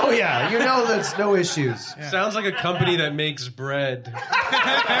 Yes. Oh yeah, there's no issues. Sounds like a company that makes bread.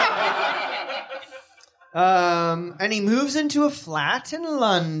 And he moves into a flat in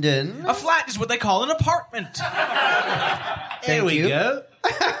London. A flat is what they call an apartment. There we go.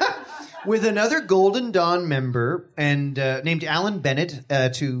 With another Golden Dawn member and named Alan Bennett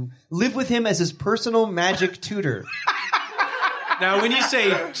to live with him as his personal magic tutor. Now, when you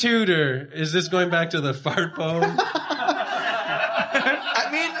say tutor, is this going back to the fart poem? I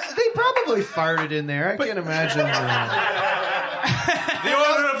mean, they probably farted in there. I can't imagine. The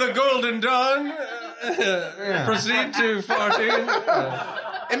Order of the Golden Dawn. Proceed to farting.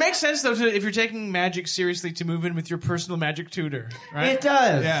 It makes sense, though, if you're taking magic seriously, to move in with your personal magic tutor, right? It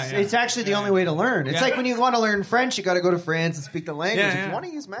does. Yeah, yeah. It's actually the only way to learn. It's Yeah. like when you want to learn French, you got to go to France and speak the language. Yeah, If yeah. you want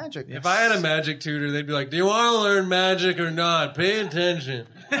to use magic. If I had a magic tutor, they'd be like, "Do you want to learn magic or not? Pay attention."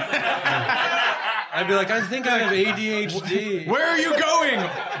 I'd be like, "I think I have ADHD." Where are you going?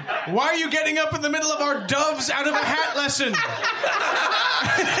 Why are you getting up in the middle of our doves out of a hat lesson?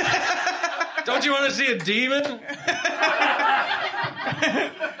 Don't you want to see a demon?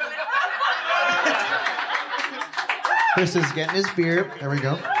 Chris is getting his beer. There we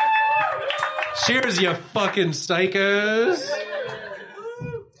go. Cheers, you fucking psychos.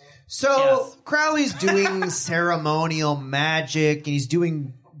 So Crowley's doing ceremonial magic, and he's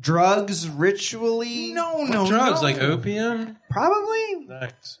doing drugs ritually. No, Drugs like opium? Probably.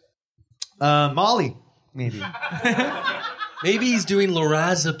 Nice. Molly, maybe. Maybe he's doing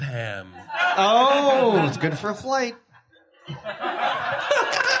lorazepam. Oh, it's good for a flight. This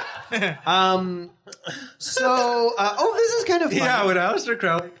is kind of fun. Yeah, would Aleister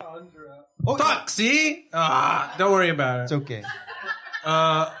Crowley conjure up? Oh, fuck, see? Don't worry about It's it. okay.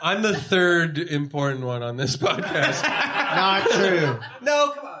 I'm the third important one on this podcast. Not true.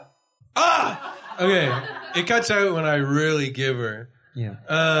 No, come on. Okay, it cuts out when I really give her.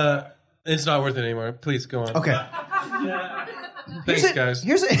 Yeah. It's not worth it anymore. Please, go on. Okay. Thanks, guys.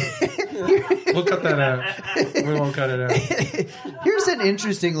 Here's We'll cut that out. We won't cut it out. here's an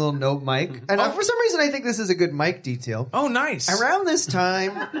interesting little note, Mike. And for some reason, I think this is a good Mike detail. Oh, nice. Around this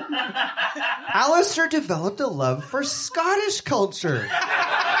time, Alistair developed a love for Scottish culture.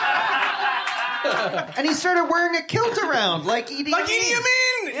 And he started wearing a kilt around like Edie Like Idi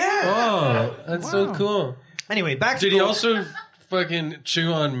Amin! Yeah. Oh, that's so cool. Anyway, back to Did he gold. also fucking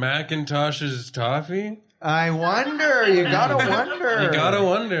chew on Macintosh's toffee? I wonder. You gotta wonder. You gotta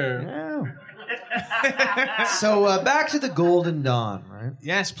wonder. So back to the Golden Dawn, right?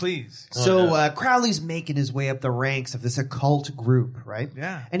 Yes, please. So Crowley's making his way up the ranks of this occult group, right?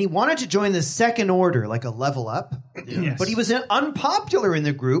 Yeah. And he wanted to join the Second Order, like a level up. Yes. But he was unpopular in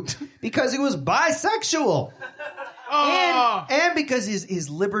the group because he was bisexual. Oh. And because his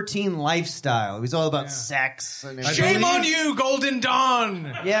libertine lifestyle. He was all about sex. And Shame on you, Golden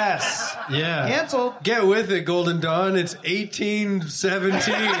Dawn! Yes. Yeah. Canceled. Get with it, Golden Dawn. It's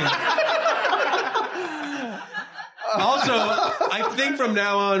 1817. Also, I think from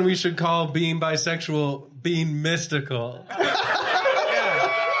now on we should call being bisexual being mystical.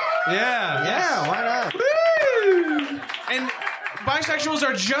 Yeah. Yeah, why not? And bisexuals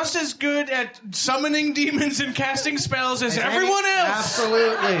are just as good at summoning demons and casting spells as everyone else.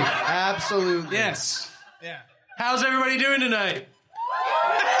 Absolutely. Absolutely. Yes. Yeah. How's everybody doing tonight?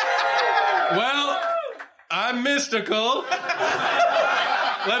 Well, I'm mystical.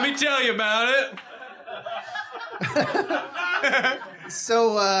 Let me tell you about it.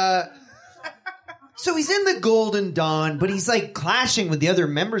 So he's in the Golden Dawn, but he's like clashing with the other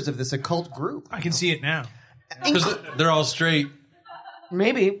members of this occult group. I can see it now. Because they're all straight,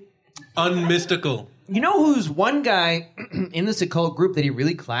 Maybe. unmystical. You know who's one guy in this occult group that he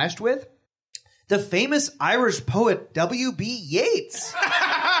really clashed with? The famous Irish poet W.B. Yeats.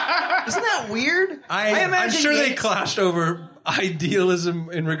 Isn't that weird? I'm sure they clashed over idealism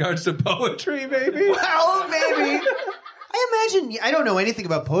in regards to poetry, maybe. Well, maybe. I don't know anything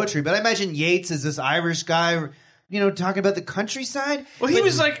about poetry, but I imagine Yeats is this Irish guy, talking about the countryside. Well, he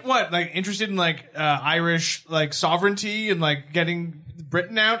was like interested in Irish sovereignty and getting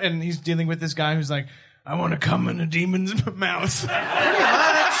Britain out, and he's dealing with this guy who's like, I want to come in a demon's mouth. Pretty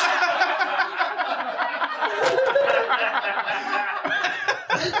much.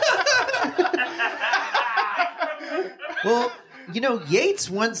 Well, Yeats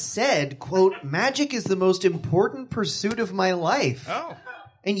once said, quote, "Magic is the most important pursuit of my life." Oh.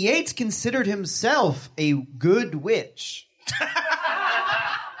 And Yeats considered himself a good witch.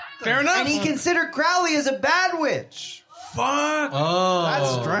 Fair enough. And he considered Crowley as a bad witch. Fuck. Oh.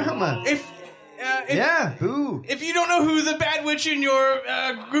 That's drama. Yeah, boo. If you don't know who the bad witch in your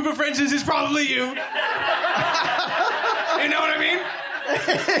group of friends is, it's probably you. You know what I mean?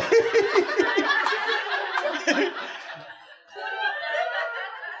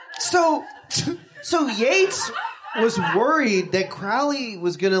 So Yeats was worried that Crowley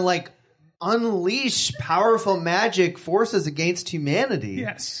was going to unleash powerful magic forces against humanity.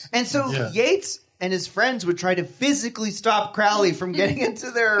 Yes. And so Yeats and his friends would try to physically stop Crowley from getting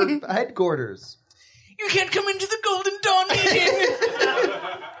into their headquarters. You can't come into the Golden Dawn meeting.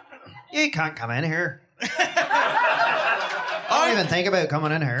 You can't come in here. I don't even think about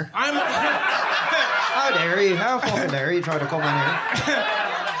coming in here. How dare you? How fucking dare you try to come in here?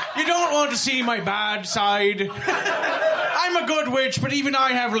 You don't want to see my bad side. I'm a good witch, but even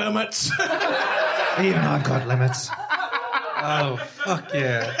I have limits. Even I've got limits. Oh, fuck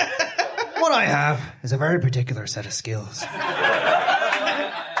yeah. What I have is a very particular set of skills.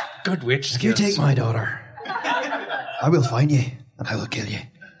 Good witch You skills. take my daughter. I will find you, and I will kill you.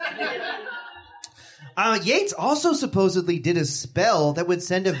 Yates also supposedly did a spell that would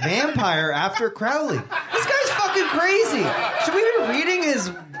send a vampire after Crowley. This guy's fucking crazy. Should we be reading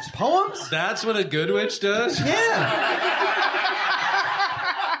his poems? That's what a good witch does? Yeah.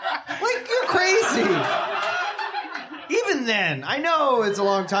 Like, you're crazy. Even then, I know it's a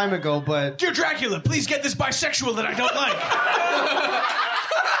long time ago, but... Dear Dracula, please get this bisexual that I don't like.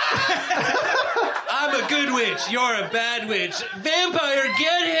 I'm a good witch. You're a bad witch. Vampire,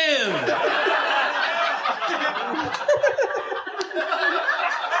 get him!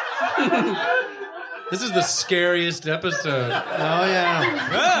 This is the scariest episode. Oh,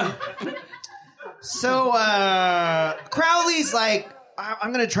 yeah. So, Crowley's like,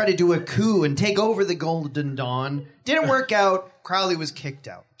 I'm going to try to do a coup and take over the Golden Dawn. Didn't work out. Crowley was kicked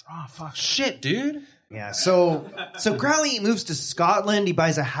out. Oh, fuck. Shit, dude. Yeah, so Crowley moves to Scotland. He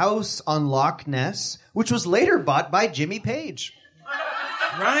buys a house on Loch Ness, which was later bought by Jimmy Page.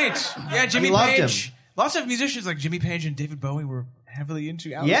 Right. Yeah, Jimmy He loved Page. him. Lots of musicians like Jimmy Page and David Bowie were heavily into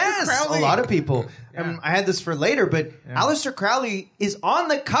Aleister Yes, Crowley. a lot of people. I had this for later, but Aleister Crowley is on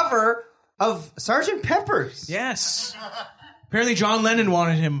the cover of Sgt. Pepper's. Yes. Apparently John Lennon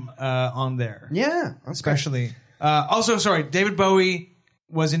wanted him on there. Yeah, Especially. Also, sorry, David Bowie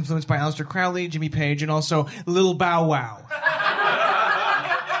was influenced by Aleister Crowley, Jimmy Page, and also Lil Bow Wow.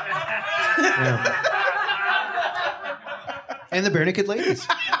 And the Bare Naked Ladies.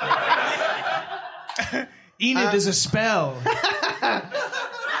 Enid is a spell.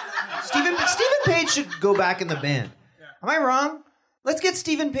 Stephen Page should go back in the band. Am I wrong? Let's get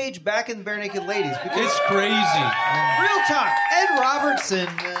Stephen Page back in the Bare Naked Ladies. Because It's crazy. real talk, Ed Robertson.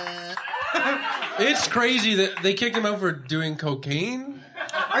 It's crazy that they kicked him out for doing cocaine.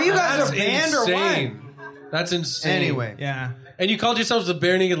 Are you guys That's a band or insane. what? That's insane. Anyway. Yeah. And you called yourselves the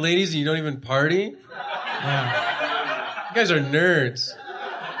Bare Naked Ladies and you don't even party? Yeah. You guys are nerds.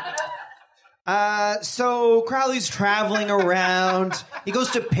 So Crowley's traveling around. He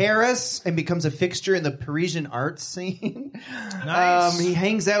goes to Paris and becomes a fixture in the Parisian art scene. Nice. He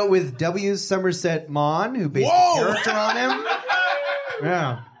hangs out with W. Somerset Maugham, who based Whoa! a character on him.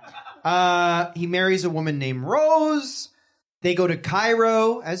 Yeah. He marries a woman named Rose. They go to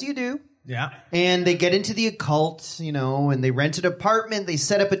Cairo, as you do. Yeah. And they get into the occult, and they rent an apartment. They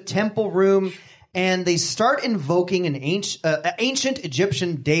set up a temple room, and they start invoking an ancient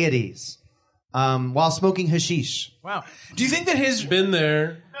Egyptian deities while smoking hashish. Wow. Do you think that his Been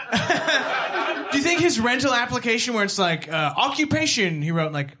there. Do you think his rental application where it's like occupation, he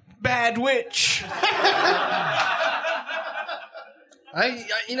wrote like bad witch? I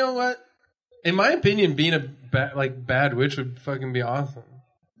you know what? In my opinion, being a bad witch would fucking be awesome.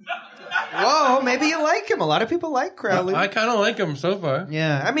 Whoa, maybe you like him. A lot of people like Crowley. I kind of like him so far.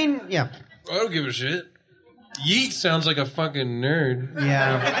 Yeah, I mean, yeah. I don't give a shit. Yeet sounds like a fucking nerd.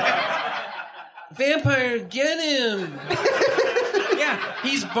 Yeah. Vampire, get him! Yeah.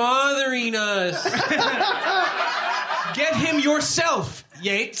 He's bothering us. Get him yourself,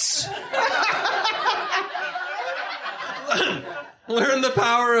 Yates. Learn the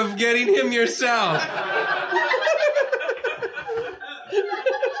power of getting him yourself.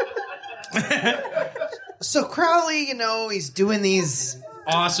 So Crowley, he's doing these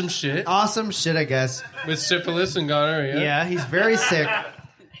Awesome shit. awesome shit, I guess. With syphilis and gonorrhea. Yeah, he's very sick.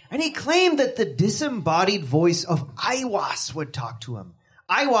 And he claimed that the disembodied voice of Aiwass would talk to him.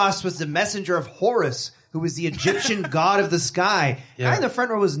 Aiwass was the messenger of Horus, who was the Egyptian god of the sky. Yeah. Guy in the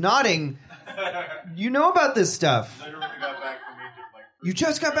front row was nodding. You know about this stuff. You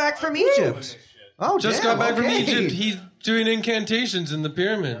just got back from Egypt. Oh, Just damn, got back from okay. Egypt. He's doing incantations in the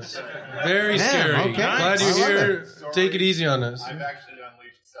pyramids. Very Damn, scary. okay. Glad I you're love here. Take it easy on us. I've actually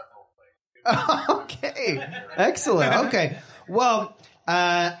unleashed several things. Okay. Excellent. Okay. Well,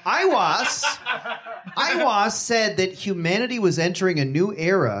 Aiwass said that humanity was entering a new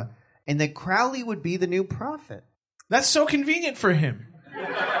era and that Crowley would be the new prophet. That's so convenient for him.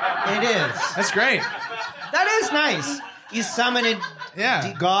 It is. That's great. That is nice. You summon a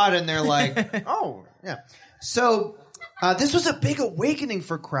Yeah. god and they're like, oh, yeah. So this was a big awakening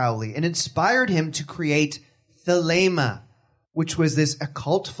for Crowley and inspired him to create Thelema, which was this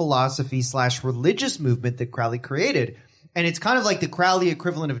occult philosophy / religious movement that Crowley created. And it's kind of like the Crowley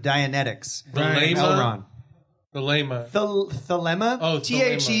equivalent of Dianetics. Right. L. Ron. The lama. Thelema? Oh,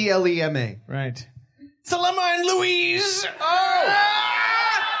 Thelema. Thelema. Right. Thelema and Louise. Oh.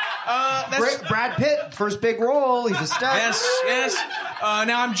 Brad Pitt, first big role. He's a star. Yes.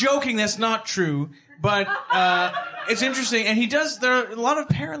 Now I'm joking. That's not true, but it's interesting. And there are a lot of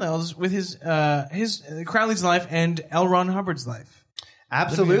parallels with his Crowley's life and L. Ron Hubbard's life.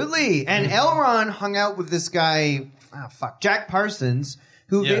 Absolutely. And L. Ron hung out with this guy, Jack Parsons,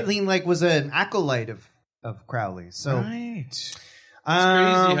 who really was an acolyte of Crowley. So Right. It's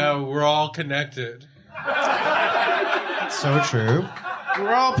crazy how we're all connected. so true.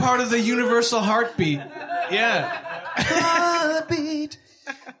 We're all part of the universal heartbeat. Yeah. Heartbeat.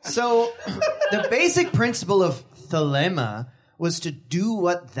 So the basic principle of thelema was to do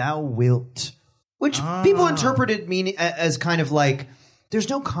what thou wilt, which people interpreted as kind of like, there's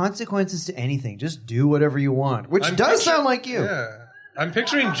no consequences to anything. Just do whatever you want, which does sound like you. Yeah. I'm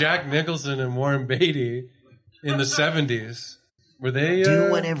picturing Jack Nicholson and Warren Beatty in the 70s. Were they... Do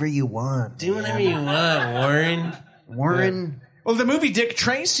whatever you want. Do whatever you want, Warren. Well, the movie Dick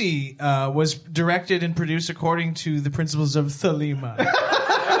Tracy was directed and produced according to the principles of thelema.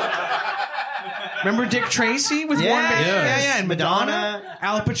 Remember Dick Tracy with Warren Beatty? Yes. And Madonna.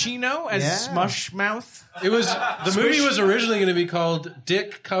 Al Pacino as Smush Mouth. It was... The movie was originally going to be called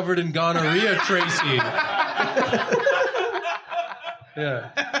Dick Covered in Gonorrhea Tracy. Yeah.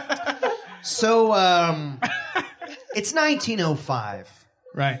 So, it's 1905.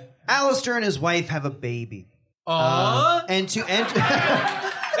 Right. Alistair and his wife have a baby. And to enter...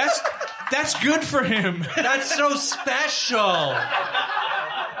 That's good for him. That's so special.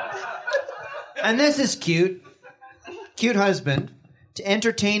 And this is cute. Cute husband. To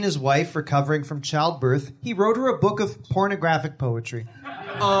entertain his wife recovering from childbirth, he wrote her a book of pornographic poetry.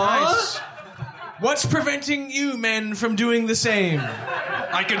 Nice. What's preventing you men from doing the same?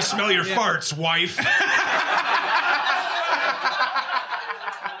 I can smell your farts, wife.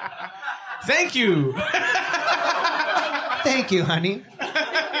 Thank you. Thank you, honey.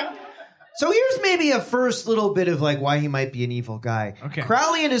 So here's maybe a first little bit of why he might be an evil guy. Okay.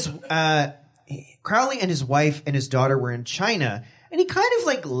 Crowley and his wife and his daughter were in China, and he kind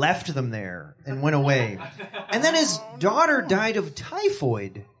of left them there and went away. And then his daughter died of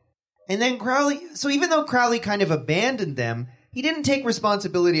typhoid. And then so even though Crowley kind of abandoned them, he didn't take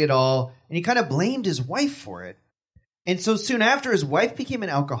responsibility at all, and he kind of blamed his wife for it. And so soon after, his wife became an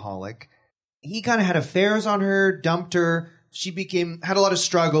alcoholic. He kind of had affairs on her, dumped her. She had a lot of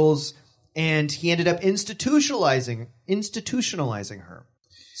struggles, and he ended up institutionalizing her.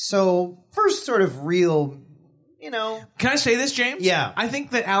 So first sort of real, Can I say this, James? Yeah. I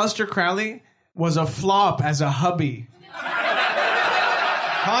think that Aleister Crowley was a flop as a hubby.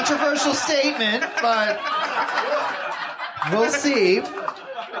 Controversial statement, but we'll see.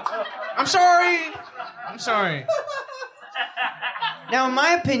 I'm sorry. Now, in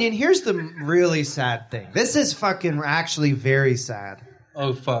my opinion, here's the really sad thing. This is fucking actually very sad.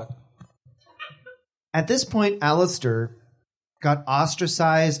 Oh, fuck. At this point, Alistair got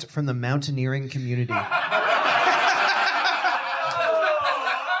ostracized from the mountaineering community.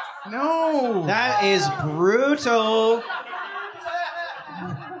 No. That is brutal.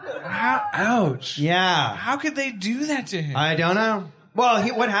 Ouch. Yeah. How could they do that to him? I don't know. Well,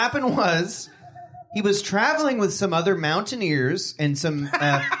 what happened was he was traveling with some other mountaineers and some...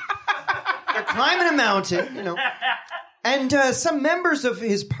 they're climbing a mountain, And some members of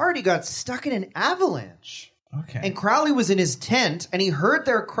his party got stuck in an avalanche. Okay. And Crowley was in his tent, and he heard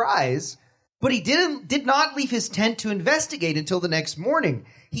their cries, but he did not leave his tent to investigate until the next morning.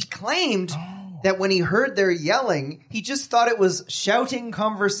 He claimed that when he heard their yelling, he just thought it was shouting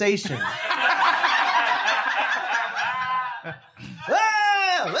conversation.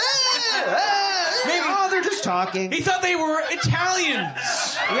 Maybe, they're just talking. He thought they were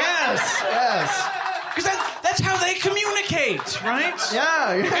Italians. Yes. Because that's how they communicate, right?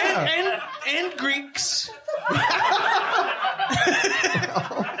 Yeah. And Greeks.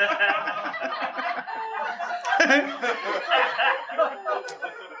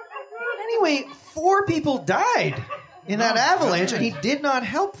 Anyway, 4 people died in that avalanche, and he did not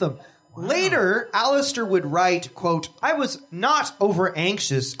help them. Wow. Later, Alistair would write, quote, "I was not over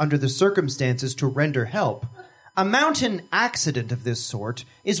anxious under the circumstances to render help. A mountain accident of this sort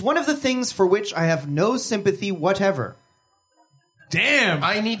is one of the things for which I have no sympathy whatever." Damn.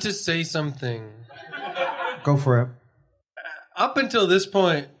 I need to say something. Go for it. Up until this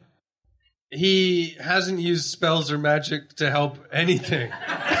point, he hasn't used spells or magic to help anything.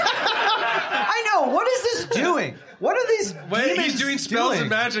 I know. What is this doing? What are these demons He's doing spells doing? and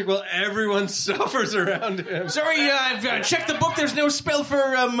magic while everyone suffers around him. Sorry, I've checked the book. There's no spell for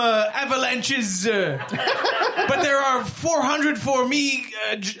avalanches. But there are 400 for me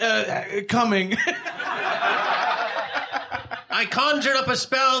coming. I conjured up a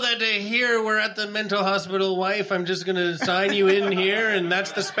spell that here we're at the mental hospital, wife. I'm just going to sign you in here, and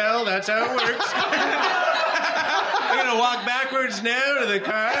that's the spell. That's how it works. I'm going to walk backwards now to the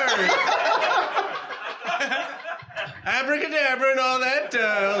car. Abracadabra and all that.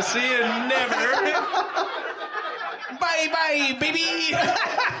 I'll see you never. Bye-bye, baby.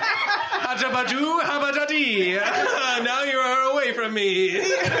 Hajabaju, habajadi. Now you are away from me.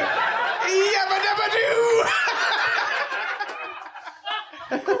 Yabadabadoo.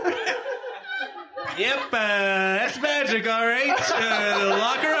 Yep, that's magic, all right.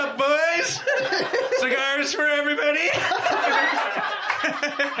 Lock her up, boys. Cigars for everybody.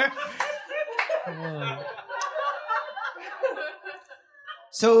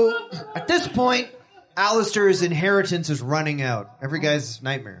 So, at this point, Alistair's inheritance is running out. Every guy's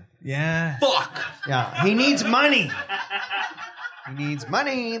nightmare. Yeah. Fuck. Yeah, he needs money. He needs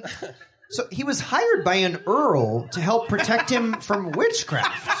money. So he was hired by an earl to help protect him from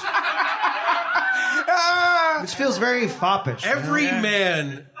witchcraft. Which feels very foppish. Every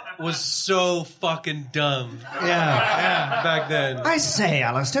man was so fucking dumb Yeah. back then. I say,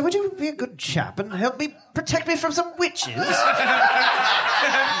 Alistair, would you be a good chap and help me protect me from some witches? There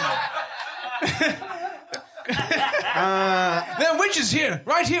are witches here,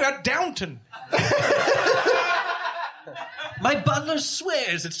 right here at Downton. My butler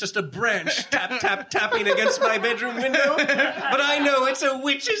swears it's just a branch tapping against my bedroom window, but I know it's a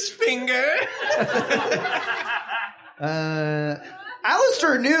witch's finger.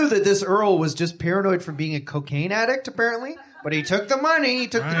 Alistair knew that this earl was just paranoid from being a cocaine addict, apparently, but he took the money, he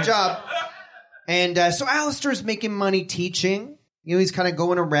took the job. And so Alistair's making money teaching. You know, he's kind of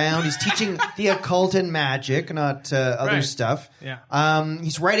going around. He's teaching the occult and magic, not other Right. stuff. Yeah.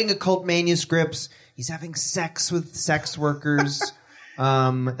 He's writing occult manuscripts. He's having sex with sex workers.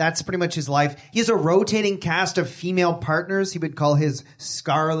 That's pretty much his life. He has a rotating cast of female partners he would call his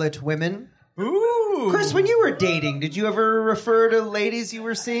Scarlet Women. Ooh. Chris, when you were dating, did you ever refer to ladies you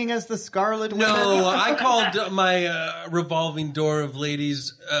were seeing as the Scarlet Women? No, I called my revolving door of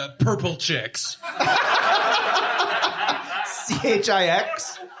ladies purple chicks.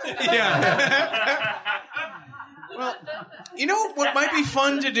 CHIX? Yeah. Well, you know what might be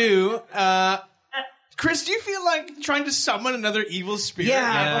fun to do? Chris, do you feel like trying to summon another evil spirit?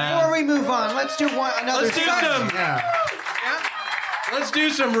 Yeah, before we move on, let's do another Let's do session. some. Yeah. Let's do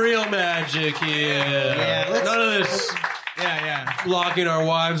some real magic here. Yeah, None of this Yeah. locking our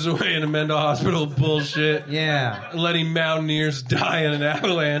wives away in a mental hospital bullshit. Yeah. Letting mountaineers die in an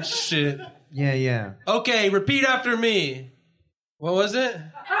avalanche shit. Yeah. Okay, repeat after me. What was it?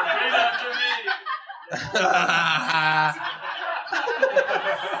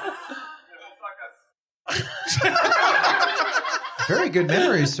 Very good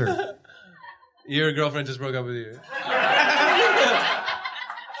memory, sir. Your girlfriend just broke up with you.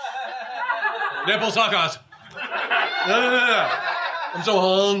 Nipple suckers. No. I'm so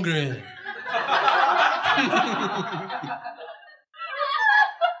hungry.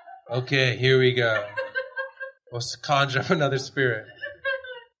 Okay, here we go. Let's conjure up another spirit.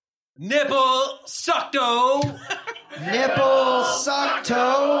 Nipple suckto. Nipple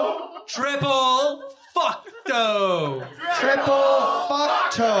suckto. Triple fuckto. Triple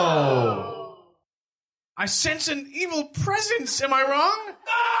fuckto. I sense an evil presence. Am I wrong?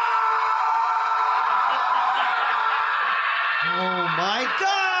 Oh my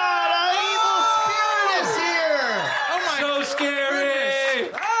God! An evil spirit is here! Oh my! So scary.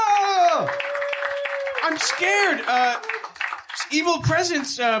 Oh! I'm scared. Evil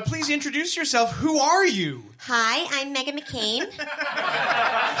presence. Please introduce yourself. Who are you? Hi, I'm Megan McCain.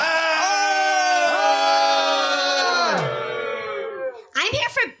 I'm here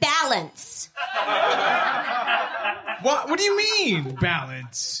for balance. What do you mean,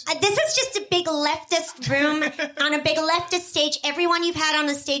 balance? This is just a big leftist room on a big leftist stage. Everyone you've had on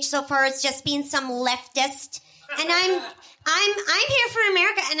the stage so far is just being some leftist, and I'm here for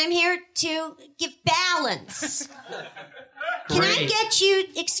America, and I'm here to give balance. Can I get you?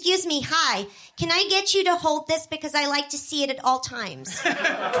 Excuse me. Hi. Can I get you to hold this because I like to see it at all times?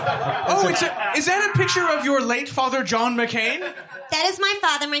 Oh, is that a picture of your late father, John McCain? That is my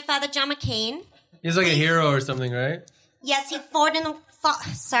father, John McCain. He's like a hero or something, right? Yes, he fought in the...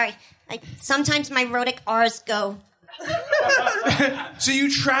 Sorry. Sometimes my rhotic R's go. So you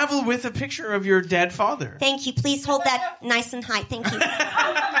travel with a picture of your dead father. Thank you. Please hold that nice and high. Thank you.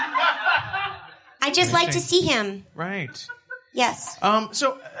 I just like to see him. Right. Yes.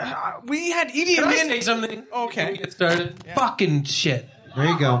 So we had Idi Can I Amin. say something? Okay. Before we get started. Yeah. Fucking shit. There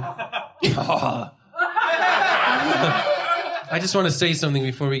you go. I just want to say something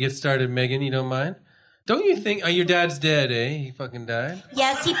before we get started, Megan. You don't mind? Don't you think your dad's dead? He fucking died.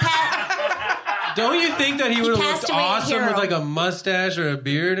 Yes, he passed. Don't you think that he would have passed looked away a awesome hero. with like a mustache or a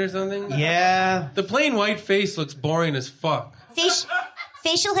beard or something? Yeah. The plain white face looks boring as fuck.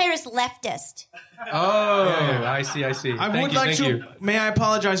 Facial hair is leftist. Oh, I see. Thank you. May I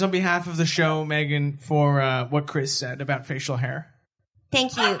apologize on behalf of the show, Megan, for what Chris said about facial hair?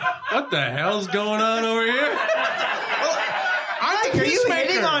 Thank you. What the hell's going on over here? I'm the Are you peacemaker.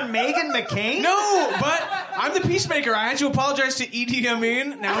 hitting on Meghan McCain? No, but I'm the peacemaker. I had to apologize to Idi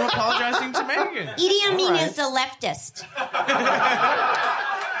Amin. Now I'm apologizing to Megan. Idi Amin is a leftist.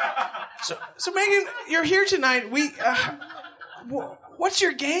 So Megan, you're here tonight. What's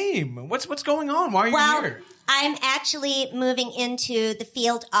your game? What's going on? Why are you here? I'm actually moving into the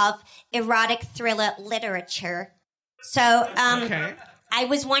field of erotic thriller literature. So, Okay. I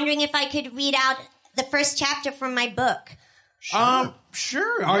was wondering if I could read out the first chapter from my book.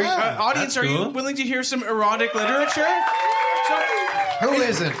 Sure. Audience, are you cool. willing to hear some erotic literature? Who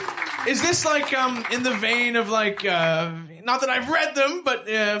isn't? Is this like in the vein of like not that I've read them, but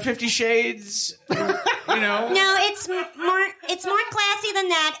 50 Shades, you know? No, it's more classy than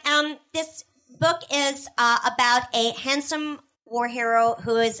that. This book is about a handsome war hero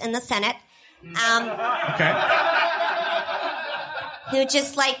who is in the Senate. Okay. Who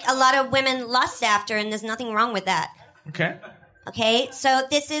just like a lot of women lust after, and there's nothing wrong with that. Okay. Okay, so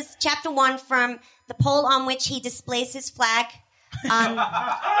this is chapter 1 from the pole on which he displays his flag.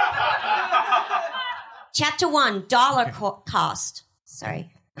 Chapter 1, dollar cost.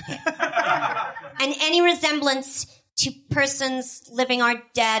 Sorry. Okay. And any resemblance to persons living or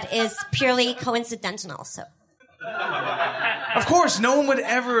dead is purely coincidental. So Of course, no one would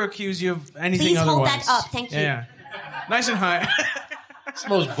ever accuse you of anything please otherwise. hold that up. Thank you. Yeah. Nice and high. It's the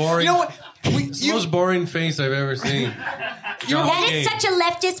most boring. You know what? It's the most boring face I've ever seen. That is such a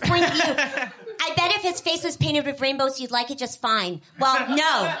leftist point of view. I bet if his face was painted with rainbows, you'd like it just fine. Well,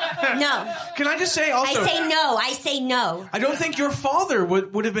 no. Can I just say also? I say no. I don't think your father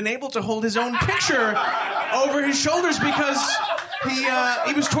would have been able to hold his own picture over his shoulders because he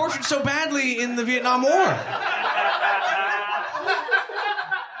was tortured so badly in the Vietnam War.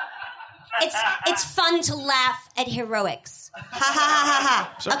 It's fun to laugh at heroics. Ha ha ha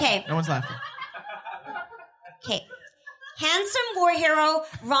ha So, ha. Okay. No one's laughing. Okay. Handsome war hero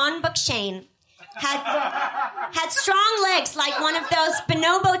Ron Buckshane had strong legs like one of those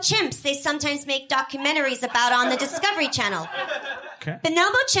bonobo chimps they sometimes make documentaries about on the Discovery Channel. Okay.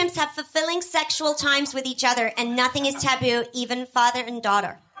 Bonobo chimps have fulfilling sexual times with each other, and nothing is taboo, even father and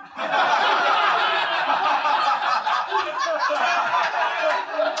daughter.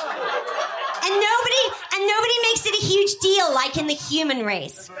 And nobody makes it a huge deal like in the human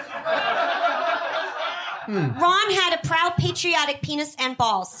race. Ron had a proud patriotic penis and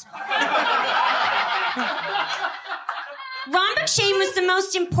balls. Ron Buckshane was the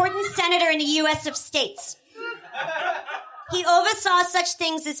most important senator in the U.S. of states. He oversaw such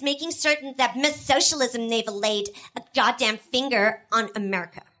things as making certain that Miss Socialism never laid a goddamn finger on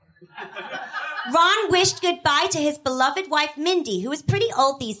America. Ron wished goodbye to his beloved wife, Mindy, who was pretty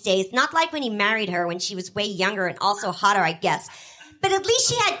old these days, not like when he married her when she was way younger and also hotter, I guess. But at least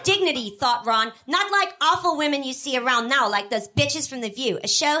she had dignity, thought Ron, not like awful women you see around now, like those bitches from The View, a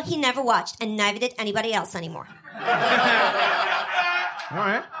show he never watched, and neither did anybody else anymore. All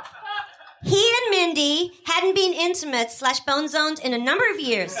right. He and Mindy hadn't been intimate / bone-zoned in a number of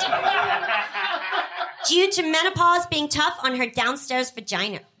years due to menopause being tough on her downstairs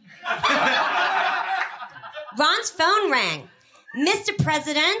vagina. Ron's phone rang. Mr.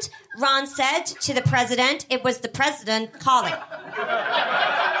 President, Ron said to the president, it was the president calling.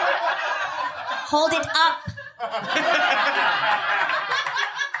 Hold it up.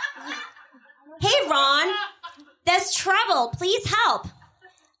 Hey, Ron, there's trouble. Please help.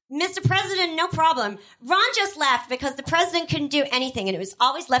 Mr. President, no problem. Ron just left because the president couldn't do anything and it was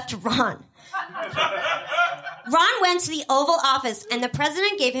always left to Ron. Ron went to the Oval Office and the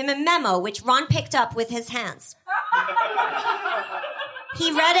president gave him a memo which Ron picked up with his hands. He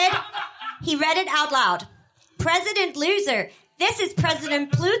read it out loud. President Loser, this is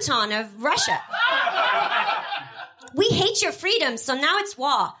President Pluton of Russia. We hate your freedom, so now it's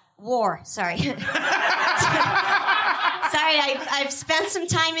war. Sorry. Sorry, I've spent some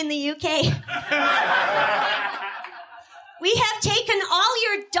time in the UK. We have taken all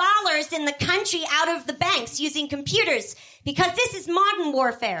your dollars in the country out of the banks using computers because this is modern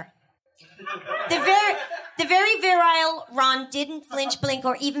warfare. The very virile Ron didn't flinch, blink,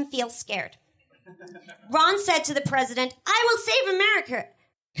 or even feel scared. Ron said to the president, I will save America.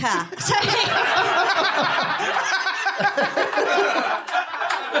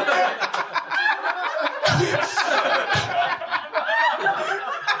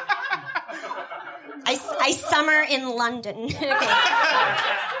 I summer in London. Okay.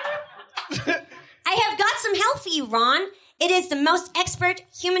 I have got some help for you, Ron. It is the most expert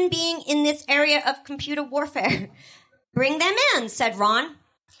human being in this area of computer warfare. Bring them in, said Ron.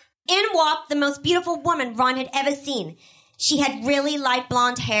 In walked the most beautiful woman Ron had ever seen. She had really light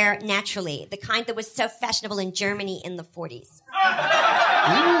blonde hair naturally, the kind that was so fashionable in Germany in the 40s.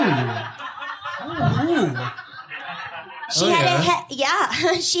 She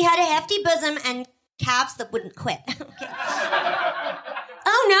she had a hefty bosom and calves that wouldn't quit.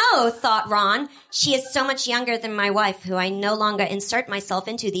 Oh no, thought Ron. She is so much younger than my wife, who I no longer insert myself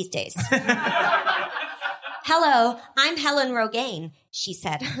into these days. Hello, I'm Helen Rogaine, she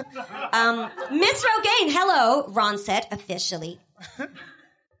said. Miss Rogaine, hello, Ron said officially.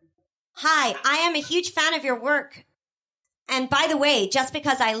 Hi, I am a huge fan of your work. And by the way, just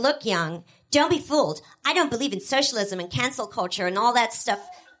because I look young, don't be fooled. I don't believe in socialism and cancel culture and all that stuff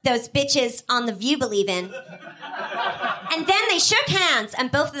those bitches on The View believe in. And then they shook hands,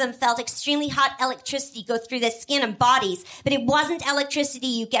 and both of them felt extremely hot electricity go through their skin and bodies. But it wasn't electricity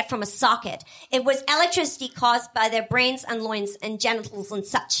you get from a socket. It was electricity caused by their brains and loins and genitals and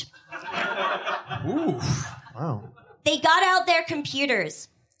such. Ooh. Wow. They got out their computers.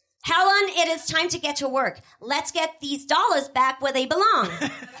 Helen, it is time to get to work. Let's get these dollars back where they belong.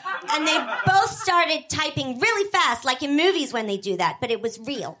 And they both started typing really fast, like in movies when they do that, but it was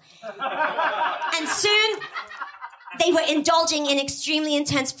real. And soon, they were indulging in extremely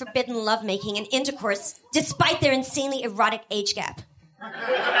intense forbidden lovemaking and intercourse, despite their insanely erotic age gap.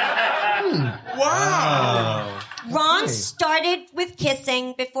 Wow. Ron started with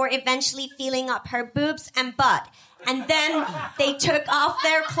kissing before eventually feeling up her boobs and butt. And then they took off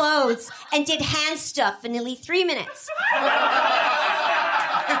their clothes and did hand stuff for nearly 3 minutes.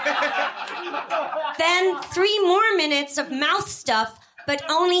 Then 3 more minutes of mouth stuff, but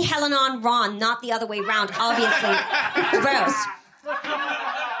only Helen on Ron, not the other way around, obviously. Gross.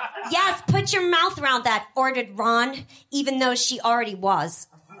 Yes, put your mouth around that, ordered Ron, even though she already was.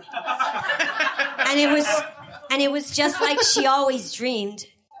 And it was just like she always dreamed.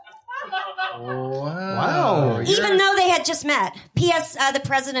 Wow. Even though they had just met. P.S. The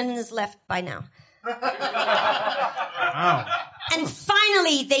president has left by now. Wow. And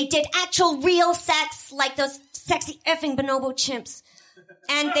finally, they did actual real sex like those sexy effing bonobo chimps.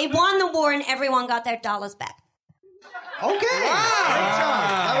 And they won the war and everyone got their dollars back. Okay. Wow. Great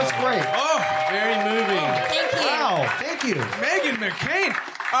job. That was great. Oh, Very moving. Thank you. Wow. Thank you. Meghan McCain.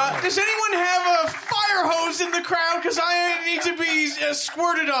 Does anyone have a fire hose in the crowd? Because I need to be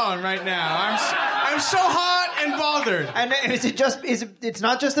squirted on right now. I'm so hot and bothered. And it's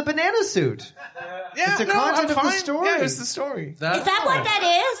not just the banana suit. Yeah, It's the no, content I'm of the fine. story. Yeah, it's the story. Is that what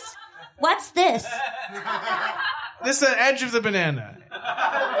that is? What's this? This is the edge of the banana.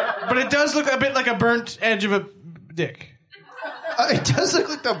 But it does look a bit like a burnt edge of a dick. It does look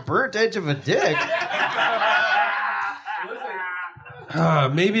like the burnt edge of a dick.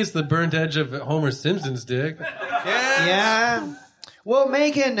 Maybe it's the burnt edge of Homer Simpson's dick. Yeah. Well,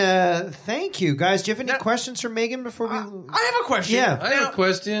 Megan, thank you. Guys, do you have any questions for Megan before we... I have a question. Yeah. I have a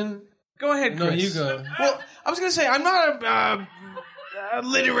question. Go ahead, Chris. No, you go. Well, I was going to say, I'm not a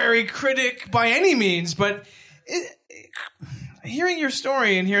literary critic by any means, but hearing your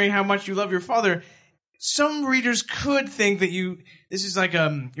story and hearing how much you love your father, some readers could think that this is like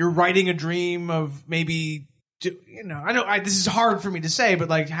you're writing a dream of maybe, I know this is hard for me to say, but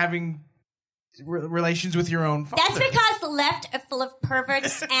like having relations with your own father. That's because the left are full of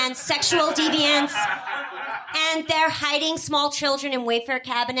perverts and sexual deviants, and they're hiding small children in wafer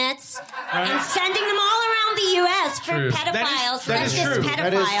cabinets and sending them all around the U.S. for True. pedophiles, That is leftist true.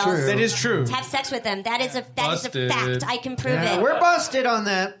 pedophiles. That is true. To have sex with them. That is a Busted. fact. I can prove Yeah, it. we're busted on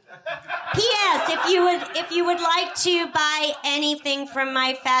that. P.S. If you would like to buy anything from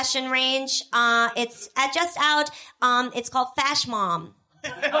my fashion range, it's just out. It's called Fash Mom.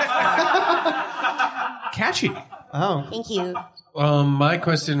 Catchy. Oh. Thank you. My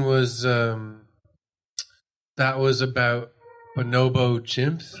question was, that was about bonobo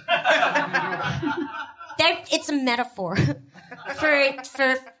chimps. It's a metaphor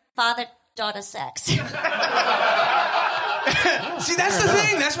for father-daughter sex. See, that's the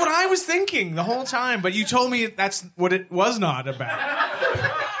thing. That's what I was thinking the whole time. But you told me that's what it was not about.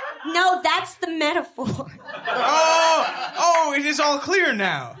 No, that's the metaphor. Oh, it is all clear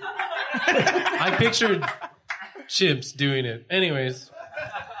now. I pictured chimps doing it. Anyways.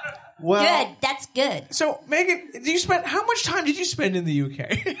 Well, Good. That's good. So, Megan, how much time did you spend in the UK?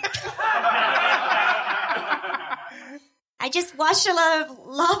 I just watched a lot of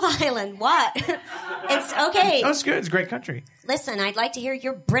Love Island. What? It's okay. That's good. It's a great country. Listen, I'd like to hear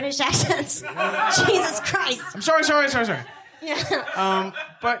your British accents. Jesus Christ. I'm sorry. Yeah.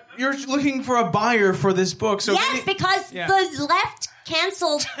 But you're looking for a buyer for this book, so Yes, because the left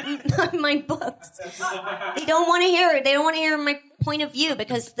canceled my books. They don't want to hear it. They don't want to hear my point of view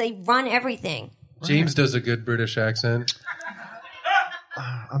because they run everything. James does a good British accent.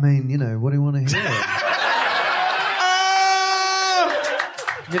 I mean, you know, what do you want to hear?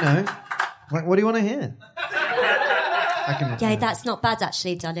 You know, like, what do you want to hear? I can. Yeah, that's not bad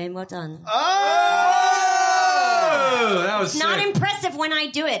actually, darling. Well done. Oh, that was It's not sick. impressive when I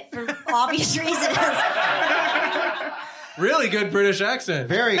do it for obvious reasons. Really good British accent.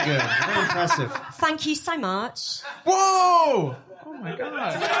 Very good. Very impressive. Thank you so much. Whoa! Oh my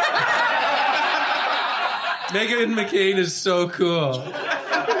god. Meghan McCain is so cool.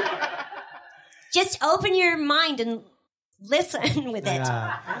 Just open your mind and listen with it.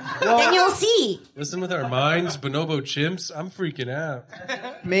 Yeah. Then you'll see. Listen with our minds, bonobo chimps. I'm freaking out.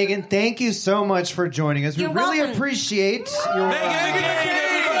 Megan, thank you so much for joining us. We You're really welcome. appreciate your.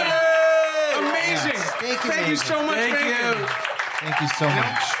 Amazing. Thank you, Thank you Megan. so much, Thank Megan. you. Thank you so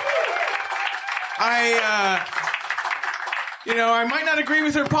much. I might not agree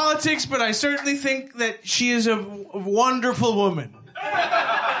with her politics, but I certainly think that she is a wonderful woman.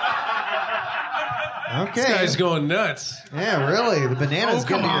 Okay. This guy's going nuts. Yeah, really. The banana's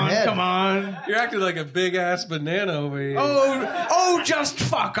Come getting to your on, head. come on. You're acting like a big ass banana over here. Oh, just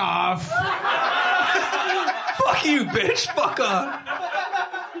fuck off. Fuck you, bitch. Fuck off.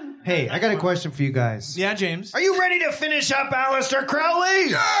 Hey, I got a question for you guys. Yeah, James. Are you ready to finish up Aleister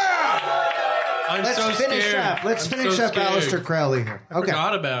Crowley? I'm Let's so finish scared. up. Let's I'm finish so up scared. Aleister Crowley here. I Okay.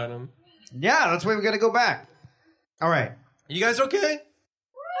 forgot about him. Yeah, that's why we got to go back. All right. You guys okay?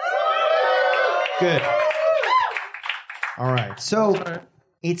 Good. All right. So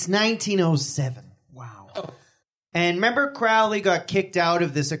it's 1907. Wow. And remember Crowley got kicked out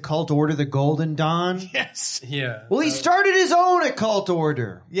of this occult order, the Golden Dawn? Yes. Yeah. Well, he started his own occult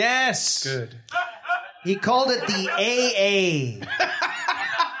order. Yes. Good. He called it the AA.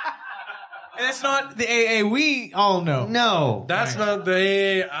 And it's not the AA we all know. No. That's not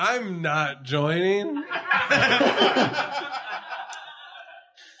the I'm not joining.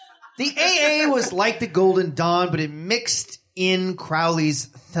 The AA was like the Golden Dawn, but it mixed in Crowley's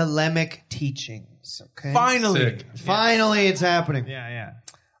thelemic teachings. Okay. Finally. Sick. Finally, it's happening. Yeah.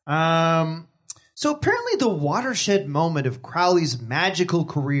 So apparently the watershed moment of Crowley's magical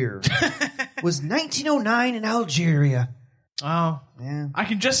career was 1909 in Algeria. Oh, Yeah. I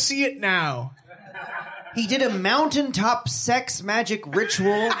can just see it now. He did a mountaintop sex magic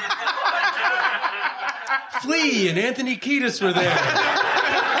ritual. Flea and Anthony Kiedis were there.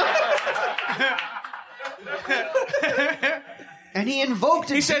 And he invoked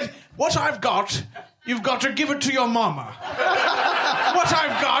He said, "What I've got, you've got to give it to your mama. What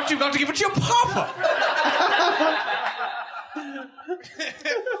I've got, you've got to give it to your papa."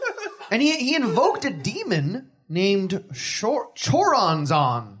 And he invoked a demon named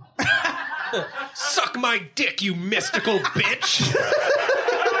Choronzon. Suck my dick, you mystical bitch.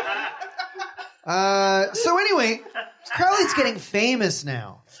 So anyway, Crowley's getting famous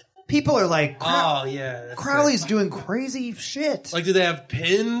now. People are like, Oh, yeah. that's Crowley's doing crazy shit. sick. Like, do they have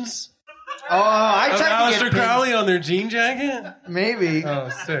pins Oh, I of tried to Aleister get Crowley on their jean jacket? maybe. Oh,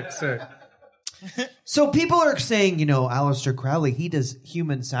 sick. So people are saying, Aleister Crowley, he does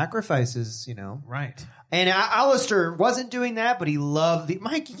human sacrifices, Right. And Aleister wasn't doing that, but he loved the...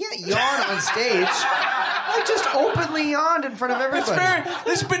 Mike, you can't yawn on stage. I just openly yawned in front of everybody.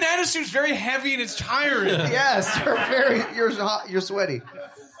 This banana suit's very heavy and it's tiring. Yes, you're hot, you're sweaty.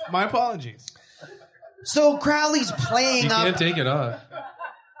 My apologies. So Crowley's playing You up... can't take it off.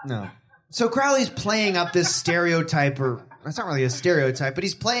 No. So Crowley's playing up this stereotype, or that's not really a stereotype, but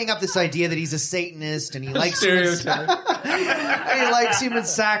he's playing up this idea that he's a Satanist and he likes Stereotype. he likes human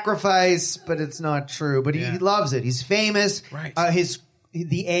sacrifice, but it's not true. But he loves it. He's famous. Right.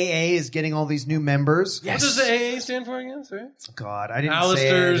 The AA is getting all these new members. What does the AA stand for again? Sorry? God, I didn't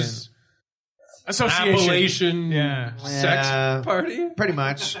Aleister's Association. Appalachian Yeah. sex party? say it. Pretty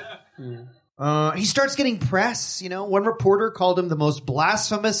much. He starts getting press. One reporter called him the most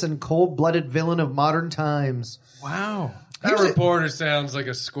blasphemous and cold-blooded villain of modern times. Wow. That reporter sounds like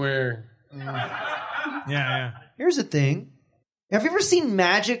a square. Yeah. Here's the thing. Have you ever seen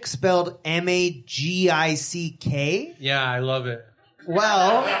magic spelled Magick? Yeah, I love it.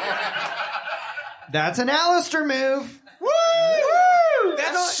 Well, that's an Aleister move. Woo!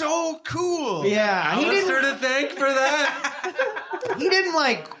 That's so cool. Yeah, he Aleister didn't. to thank for that? He didn't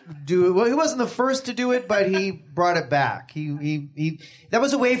do it. Well, he wasn't the first to do it, but he brought it back. He that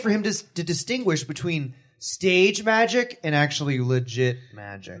was a way for him to distinguish between stage magic and actually legit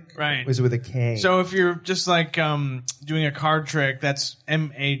magic. Right. It was with a K. So if you're just like doing a card trick, that's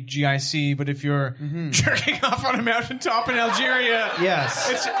MAGIC. But if you're jerking off on a mountaintop in Algeria, yes,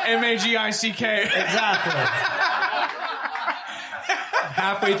 it's MAGICK. Exactly.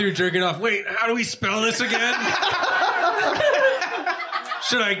 Halfway through jerking off, wait, how do we spell this again?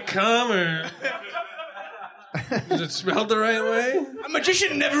 Should I come or is it spelled the right way? A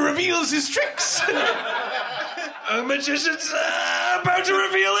magician never reveals his tricks. A magician's about to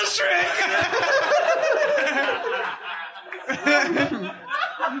reveal his trick.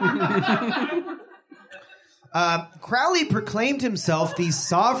 Crowley proclaimed himself the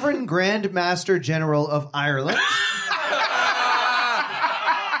Sovereign Grand Master General of Ireland,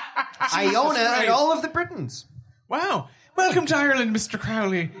 Iona, and all of the Britons. Wow. Welcome to Ireland, Mr.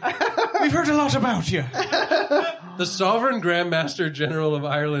 Crowley. We've heard a lot about you. The Sovereign Grand Master General of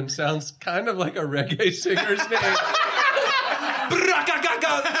Ireland sounds kind of like a reggae singer's name.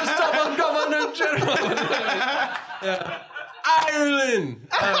 The Sovereign Governor General. Yeah. Ireland.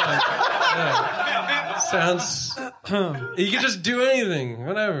 Sounds. You can just do anything.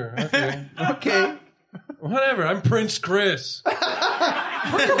 Whatever. Okay. Okay. Whatever. I'm Prince Chris.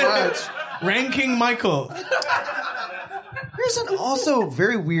 Pretty much. Ranking Michael. Here's an also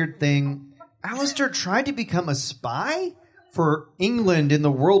very weird thing. Alistair tried to become a spy for England in the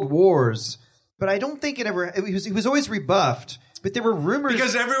World Wars, but I don't think it ever. He was always rebuffed. But there were rumors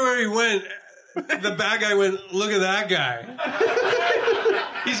Because everywhere he went, the bad guy went, look at that guy.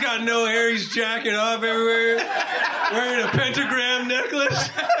 He's got no hair. He's jacking off everywhere. Wearing a pentagram necklace.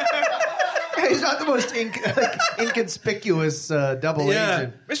 he's not the most inconspicuous double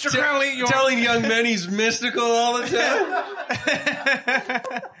agent. Mr. Crowley, you're... Telling young men he's mystical all the time.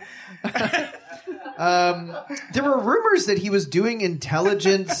 There were rumors that he was doing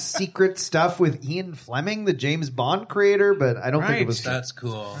intelligence, secret stuff with Ian Fleming, the James Bond creator, but I don't think it was true. That's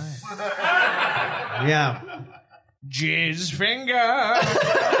cool. Yeah. Jizz Finger. that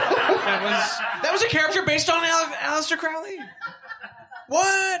was a character based on Aleister Crowley?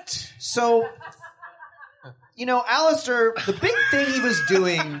 What? So, Alistair, the big thing he was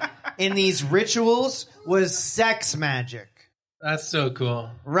doing in these rituals was sex magic. That's so cool.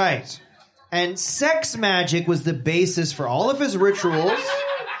 Right. And sex magic was the basis for all of his rituals.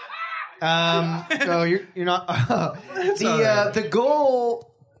 No, you're not. The goal.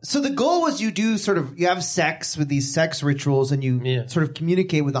 So the goal was you have sex with these sex rituals and you sort of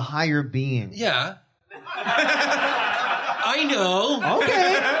communicate with a higher being. Yeah. I know.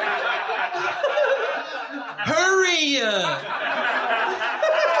 Okay. Hurry!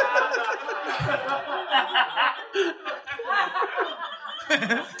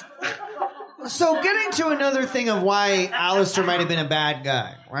 So getting to another thing of why Alistair might have been a bad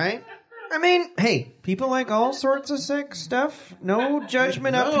guy, right? I mean, hey, people like all sorts of sex stuff. No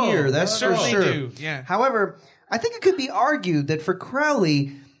judgment up here, that's for sure. Do. Yeah. However, I think it could be argued that for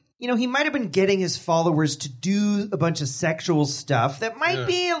Crowley, he might have been getting his followers to do a bunch of sexual stuff that might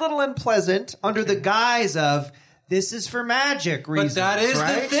be a little unpleasant under the guise of this is for magic reasons. But that is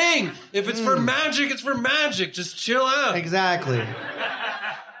right? the thing. If it's for magic, it's for magic. Just chill out. Exactly.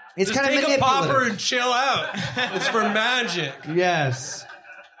 It's Just kind of take a manipulative. popper and chill out. It's for magic. Yes.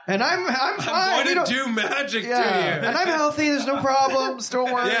 And I'm fine. I'm going to do magic to you. And I'm healthy. There's no problems.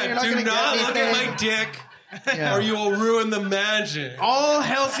 Don't worry. Yeah, You're not do going to not get look anything. at my dick, Yeah. or you will ruin the magic. All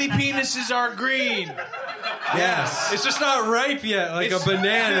healthy penises are green. Yes. It's just not ripe yet, like a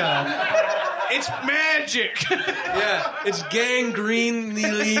banana. It's magic. Yeah, it's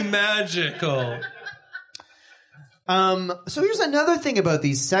gangrenely magical. So here's another thing about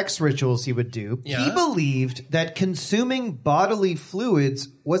these sex rituals he would do. Yeah. He believed that consuming bodily fluids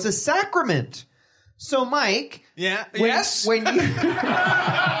was a sacrament. So, Mike, Yeah. when you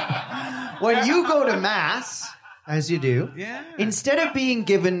when you go to mass, as you do, Yeah. instead of being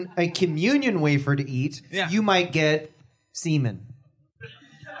given a communion wafer to eat, you might get semen.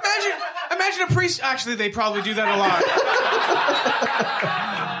 Imagine a priest. Actually, they probably do that a lot.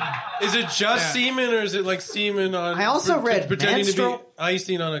 Is it just semen, or is it like semen on? I also read pretending menstrual- to be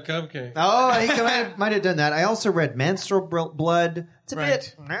icing on a cupcake. Oh, he might have done that. I also read menstrual blood. It's a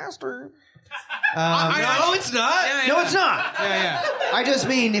bit nasty. No, it's not. No, it's not. Yeah. I just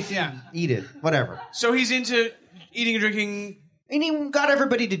mean if you eat it, whatever. So he's into eating and drinking. And he got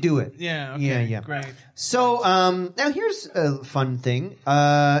everybody to do it. Yeah. Okay, Yeah. Great. So now here's a fun thing.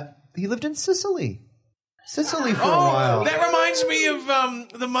 He lived in Sicily. Sicily for a while. That reminds me of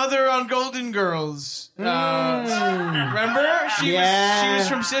the mother on Golden Girls. Remember? She was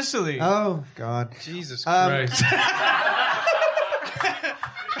from Sicily. Oh, God. Jesus Christ.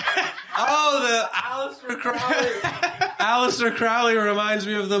 The Aleister Crowley. Aleister Crowley reminds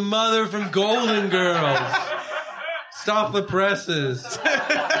me of the mother from Golden Girls. Stop the presses.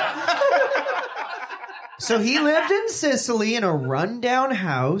 So he lived in Sicily in a rundown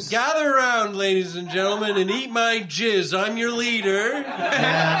house. Gather around, ladies and gentlemen, and eat my jizz. I'm your leader.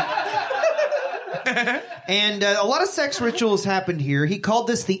 And a lot of sex rituals happened here. He called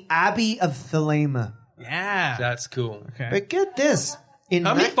this the Abbey of Thelema. Yeah. That's cool. Okay. But get this.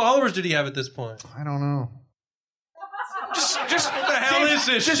 How many followers did he have at this point? I don't know. Just What the hell is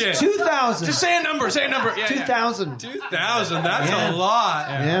this shit? 2,000. Just say a number. Say a number. Yeah, 2,000. 2,000. That's a lot.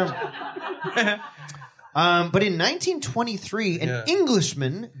 Yeah. But in 1923, an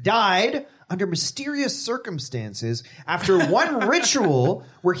Englishman died under mysterious circumstances after one ritual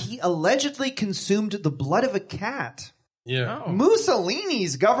where he allegedly consumed the blood of a cat. Yeah.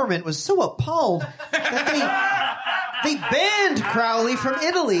 Mussolini's government was so appalled that they banned Crowley from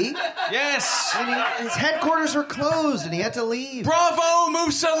Italy. Yes. And his headquarters were closed and he had to leave. Bravo,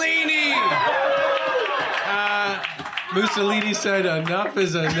 Mussolini. Mussolini said enough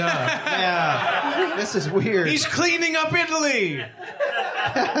is enough. Yeah. This is weird. He's cleaning up Italy.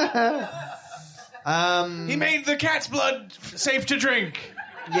 He made the cat's blood safe to drink.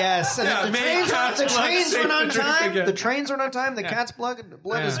 Yes, and Yeah, the make trains, cat's the blood trains safe went on to drink time. again. The trains went on time. The cat's blood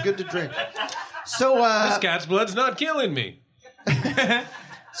is good to drink. So, This cat's blood's not killing me.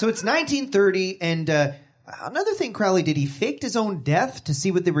 so it's 1930, and another thing Crowley did, he faked his own death to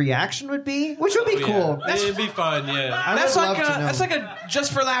see what the reaction would be, which would be cool. Yeah. It'd be fun, yeah. I That's would like love to know. that's like a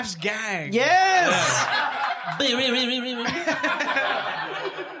just for laughs gag. Yes.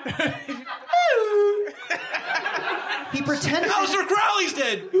 He pretended. Aleister Crowley's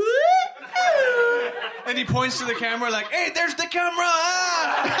dead. And he points to the camera like, "Hey, there's the camera."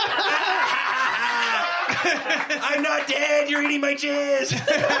 I'm not dead. You're eating my jizz.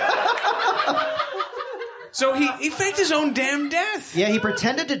 So he faked his own damn death. Yeah, he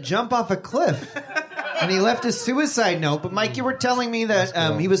pretended to jump off a cliff. And he left a suicide note. But Mike, you were telling me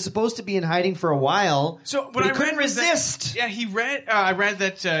that he was supposed to be in hiding for a while. So but he couldn't was that- resist. I read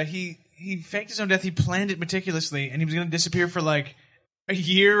that he faked his own death. He planned it meticulously, and he was going to disappear for like a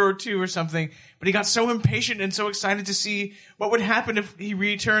year or two or something. But he got so impatient and so excited to see what would happen if he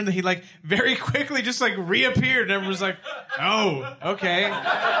returned that he like very quickly just like reappeared, and everyone was like, "Oh, okay."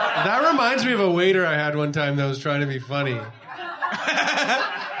 That reminds me of a waiter I had one time that was trying to be funny.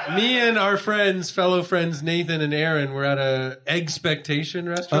 Me and our fellow friends Nathan and Aaron were at a Eggspectation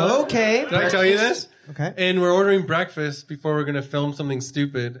restaurant. Okay. Did I tell you this? Okay. And we're ordering breakfast before we're going to film something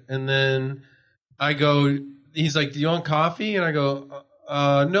stupid. And then I go, he's like, "Do you want coffee?" And I go,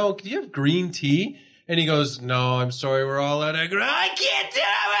 "No, can you have green tea?" And he goes, "No, I'm sorry, we're all out of green. I can't do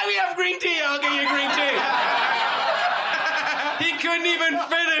it. We have green tea. I'll get you green tea." He couldn't even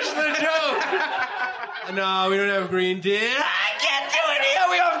finish the joke. "No, we don't have green tea." "I can't do it. Yeah,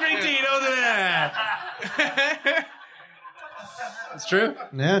 we have green tea. Don't do that." It's true.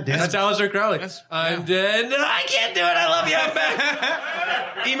 Yeah, damn. That's Aleister Crowley. I'm dead. "No, I can't do it. I love you. I'm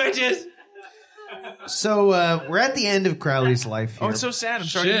back." Eat my jizz. So we're at the end of Crowley's life here. Oh, it's so sad. I'm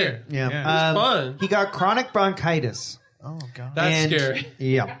sorry to Shit. hear. yeah. It was fun. He got chronic bronchitis. Oh God. That's scary.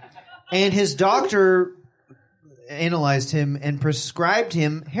 Yeah. And his doctor analyzed him and prescribed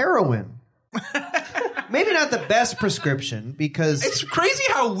him heroin. Maybe not the best prescription because It's crazy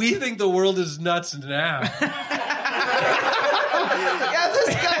how we think the world is nuts now. yeah,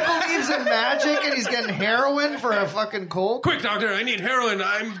 this guy believes in magic and he's getting heroin for a fucking cold. Quick, doctor, I need heroin.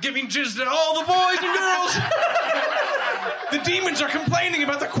 I'm giving jizz to all the boys and girls. The demons are complaining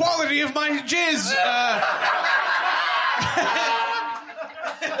about the quality of my jizz.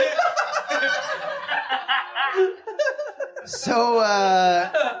 So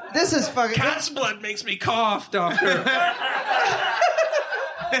this is fucking. Cat's blood makes me cough, doctor.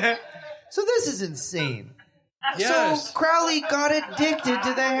 So this is insane. Yes. So Crowley got addicted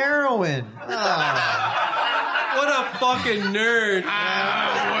to the heroin. What a fucking nerd.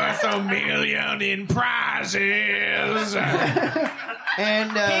 Worth $1 million in prizes.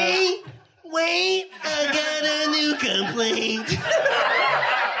 And Wait, I got a new complaint.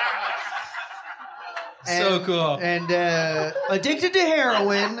 So cool. And addicted to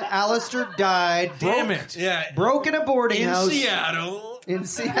heroin, Aleister died. Damn it. Yeah. Broke in a boarding In house Seattle. in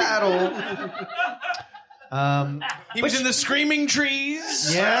Seattle. He was in the screaming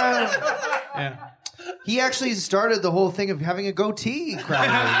trees. Yeah. Yeah. He actually started the whole thing of having a goatee, Crowley.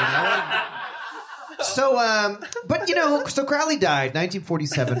 You know? So, but so Crowley died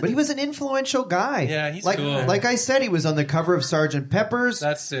 1947, but he was an influential guy. Yeah, he's like, cool. Like I said, he was on the cover of Sgt. Pepper's.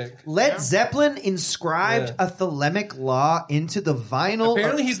 That's sick. Led Zeppelin inscribed a thalamic law into the vinyl.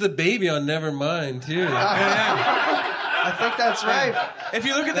 Apparently, he's the baby on Nevermind too. I think that's right. If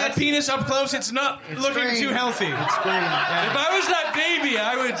you look at that penis up close, it's not looking green. too healthy. It's green. Yeah. If I was that baby,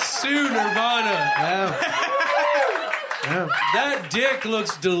 I would sue Nirvana. Yeah. That dick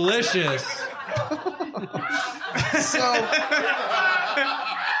looks delicious. So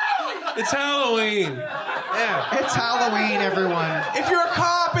It's Halloween. Yeah. it's Halloween, everyone. If you're a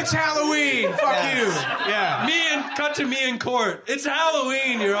cop, it's Halloween. Fuck Yes. you. Yeah. Cut to me in court. It's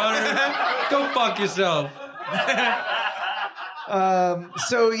Halloween, Your Honor. Go fuck yourself.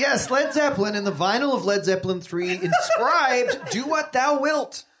 So yes, Led Zeppelin in the vinyl of Led Zeppelin 3 inscribed "Do What Thou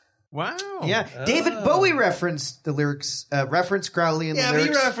Wilt." Wow. Yeah, David Bowie referenced the lyrics, referenced Crowley in the Yeah, but he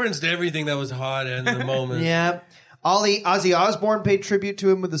lyrics. referenced everything that was hot in the moment. Yeah. Ozzy Osbourne paid tribute to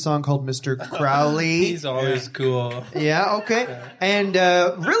him with a song called Mr. Crowley. He's always cool. Yeah, okay. And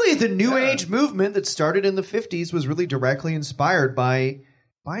really the New Age movement that started in the 50s was really directly inspired by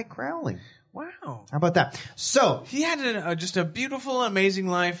Crowley. Wow. How about that? So, He had just a beautiful, amazing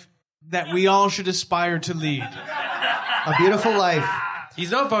life that we all should aspire to lead. a beautiful life.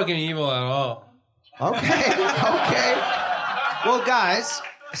 He's not fucking evil at all. Okay. Well, guys,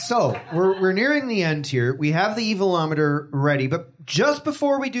 so we're nearing the end here. We have the evilometer ready, but just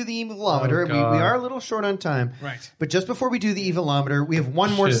before we do the evilometer, we are a little short on time. Right. But just before we do the evilometer, we have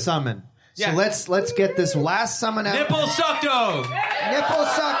one more Shit. summon. Yeah. So let's get this last summon out. Nipple sucto! Nipple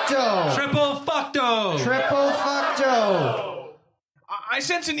sucto. Triple fucto! Triple fucto. I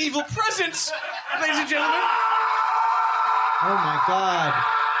sense an evil presence, ladies and gentlemen. Oh my god.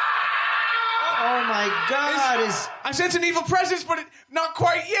 Oh my god. I sense an evil presence, but not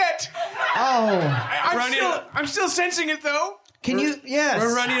quite yet. Oh. I'm still sensing it though. Can you? Yes.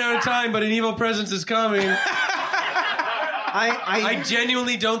 We're running out of time, but an evil presence is coming. I I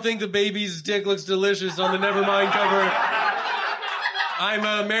genuinely don't think the baby's dick looks delicious on the Nevermind cover. I'm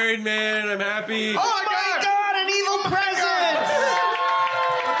a married man. I'm happy. Oh my god, an evil presence!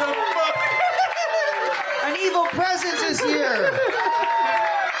 An evil presence is here.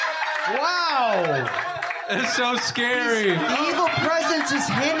 Wow. It's so scary. The evil presence is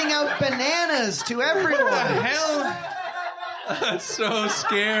handing out bananas to everyone. What the hell? That's so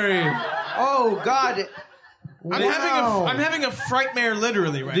scary. Oh god. I'm having a frightmare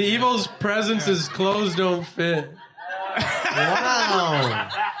literally right The now. evil's presence is clothes don't fit. Wow.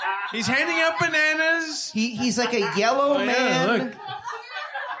 He's handing out bananas. He's like a yellow Yeah, man. look.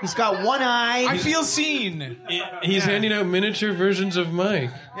 He's got one eye. I feel seen. He's handing out miniature versions of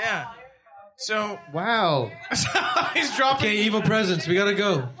Mike. Yeah. So Wow. he's dropping Okay, evil presence. We gotta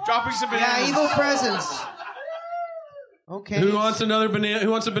go. some bananas. Yeah, evil presence. Okay. Who wants another banana?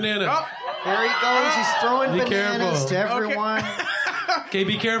 Who wants a banana? Oh, There he goes. He's throwing Be bananas careful. to everyone. Okay,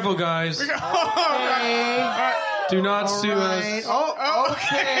 be careful, guys. Okay. Do not sue Right. us. Oh,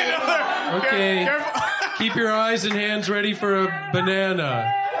 okay. Okay. Careful. Keep your eyes and hands ready for a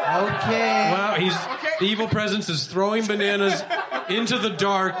banana. Okay. Wow, the evil presence is throwing bananas into the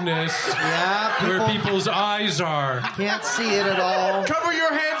darkness Yeah, where people's eyes are. can't see it at all. Cover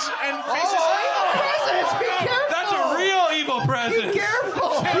your heads and faces. Presence, be careful. That's a real evil presence. Be careful.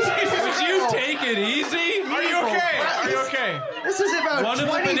 Would you take it easy? Are you okay? Are you okay? This is about One of the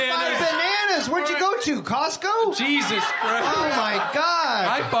 25 bananas- bananas. Where'd you go to? Costco? Jesus Christ. Oh my God.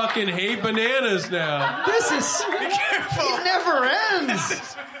 I fucking hate bananas now. This is. Be careful. It never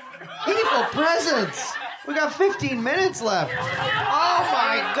ends. Evil presence. We got 15 minutes left. Oh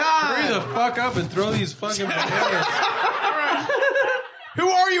my Hurry the God. fuck up and throw these fucking bananas. Who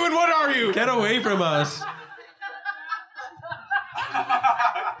are you and what are you? Get away from us.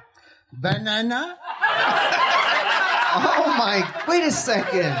 Banana? Oh my. Wait a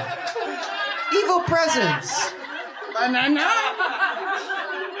second. Evil presence. Banana?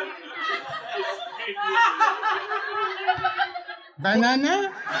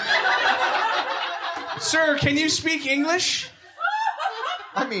 Banana? Sir, can you speak English?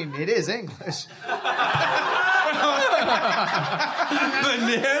 I mean, it is English.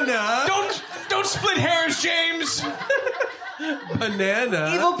 Banana. Don't split hairs, James.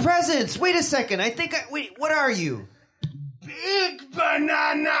 Banana. Evil presence. Wait a second. Wait, what are you? Big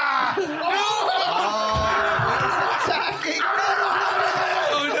banana! Attacking.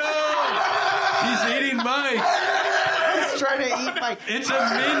 Oh no. He's eating Mike. He's trying to eat my. It's a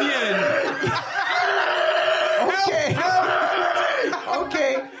minion. Okay.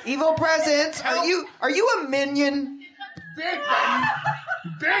 Okay. Evil presence. Are you a minion?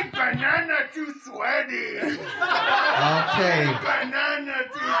 Big banana too sweaty. Okay. Banana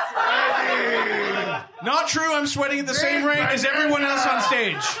too sweaty. Not true. I'm sweating at the same rate as everyone else on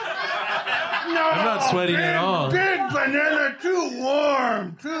stage. No, I'm not sweating at all. Big banana too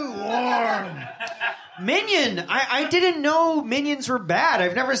warm. Too warm. Minion. I didn't know Minions were bad.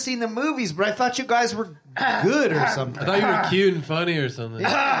 I've never seen the movies, but I thought you guys were good or something. I thought you were cute and funny or something.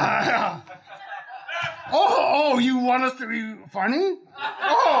 Oh, you want us to be funny?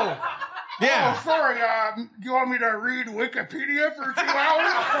 Oh. Yeah. Oh, sorry. Do you want me to read Wikipedia for 2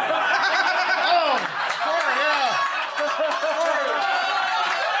 hours? Oh, sorry, yeah.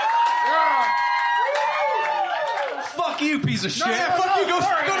 Fuck you, piece of shit. Yeah, fuck you. Go to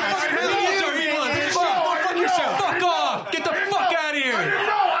fucking hell. Fuck yourself. Fuck off. Get the fuck out of here.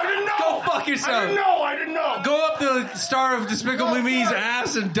 I didn't know. Go fuck yourself. I didn't know. Go up the star of Despicable Me's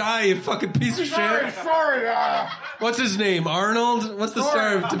ass and die, you fucking piece of shit. Sorry. What's his name? Arnold? What's the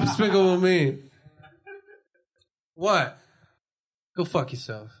star of Despicable Me? What? Go fuck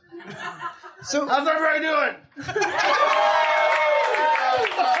yourself. So How's everybody doing?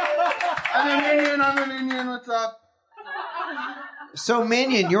 I'm an Indian. What's up? So,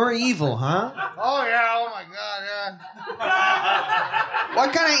 Minion, you're evil, huh? Oh, yeah. Oh, my God, yeah.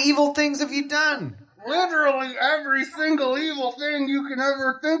 What kind of evil things have you done? Literally every single evil thing you can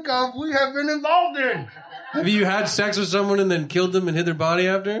ever think of, we have been involved in. Have you had sex with someone and then killed them and hid their body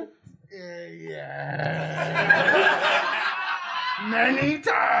after? Yeah. Many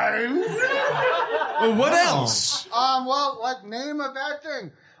times. Well, what else? Well, like, name a bad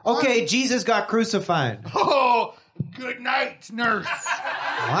thing. Okay, Jesus got crucified. Oh, good night, nurse.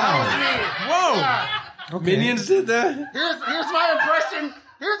 Wow. Whoa. Yeah. Okay. Minions did that? Here's my impression.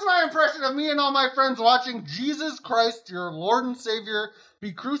 Here's my impression of me and all my friends watching Jesus Christ, your Lord and Savior,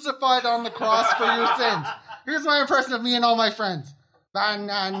 be crucified on the cross for your sins. Here's my impression of me and all my friends.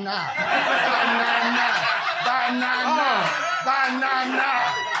 Banana. Banana. Banana. Banana.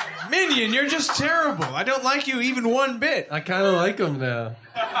 Minion, you're just terrible. I don't like you even one bit. I kind of like him now.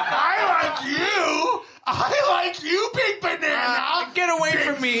 I like you, big banana. Get away Big,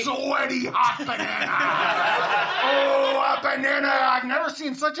 from me. Sweaty, hot banana. Oh, a banana. I've never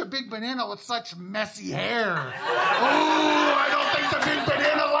seen such a big banana with such messy hair. Oh, I don't think the big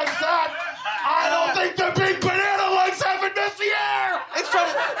banana likes that. I don't think the big banana likes having messy hair. It's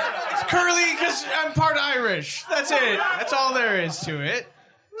curly because I'm part Irish. That's it. That's all there is to it.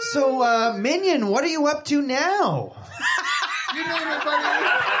 So, Minion, what are you up to now? You know anybody?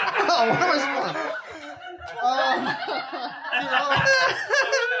 Oh, what was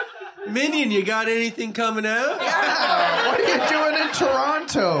Minion, you got anything coming out? What are you doing in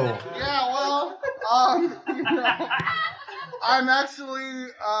Toronto? Yeah, well, I'm actually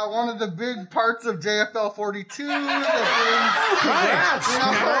one of the big parts of JFL 42. Congrats! Oh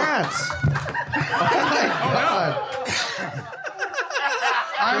my God!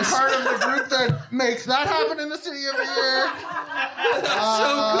 I'm part of the group that makes that happen in the city every year.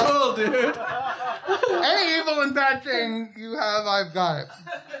 So cool, dude. Any evil and bad thing you have, I've got it.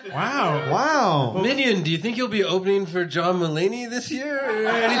 Wow! Minion, do you think you'll be opening for John Mulaney this year or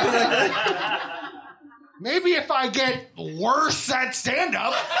anything like that? Maybe if I get worse at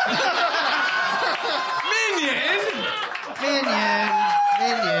stand-up. Minion!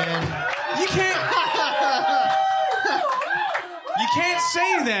 You can't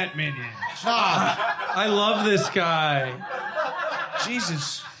say that, Minion. I love this guy.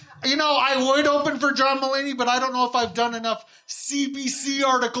 Jesus. You know, I would open for John Mulaney, but I don't know if I've done enough CBC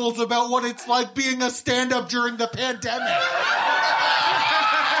articles about what it's like being a stand-up during the pandemic.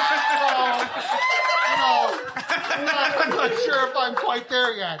 I'm not sure if I'm quite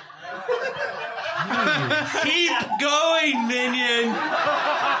there yet. Keep going, Minion.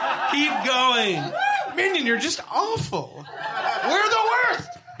 Keep going. Minion, you're just awful. We're the worst!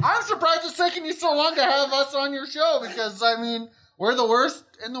 I'm surprised it's taken you so long to have us on your show because, I mean, we're the worst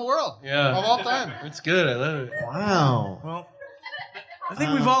in the world Yeah. of all time. It's good. I love it. Wow! Well, I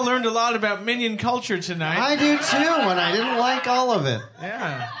think we've all learned a lot about Minion culture tonight. I do too, and I didn't like all of it.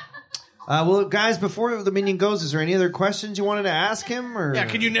 Yeah. Well, guys, before the Minion goes, is there any other questions you wanted to ask him? Or Yeah,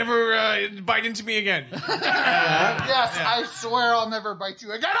 can you never bite into me again? Yes, I swear I'll never bite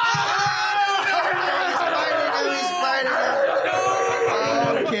you again.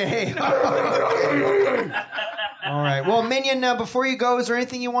 Okay. All right. Well, Minion, before you go, is there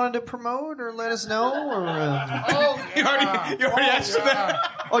anything you wanted to promote or let us know? Or You already asked him that.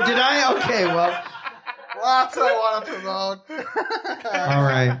 oh, did I? Okay. Well, Lots I want to promote. all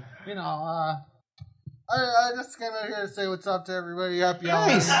right. You know, I just came out here to say what's up to everybody. Happy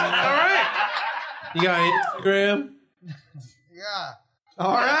Nice. holidays. All right. You got Instagram? Yeah.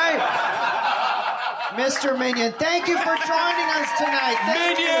 All right. Mr. Minion, thank you for joining us tonight.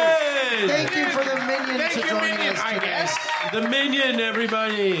 Thank you. Minion! Thank you for the Minion Thank to you, joining Minion, us I tonight. guess. The Minion,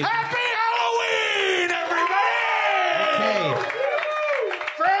 everybody. Happy Halloween, everybody! Okay.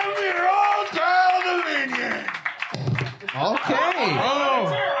 From your old pal, the Minion. Okay.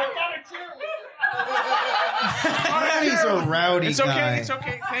 Oh, He's a rowdy it's okay. guy. It's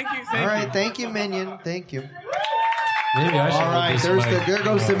okay. Thank you. All right, thank you, Minion. Thank you. Maybe I should All right, hold this mic. there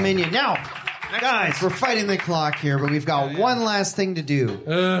goes the Minion. Now, guys, we're fighting the clock here, but we've got one last thing to do.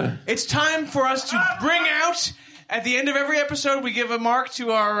 It's time for us to bring out. At the end of every episode, we give a mark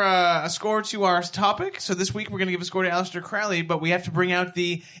to our a score to our topic. So this week we're going to give a score to Aleister Crowley, but we have to bring out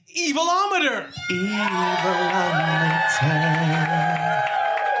the Evilometer.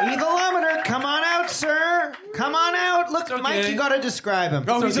 Evilometer, come on out, sir. Come on out. Look, okay. Mike, you got to describe him.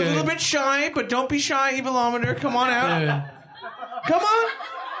 Oh, he's okay. a little bit shy, but don't be shy, Evilometer. Come on out. Yeah. Come on.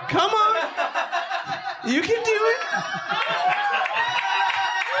 Come on. You can do it.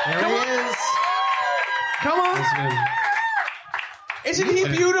 There he is. Come on. That's good. Isn't he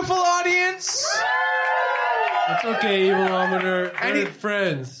beautiful, audience? It's okay, Evilometer. And We're he-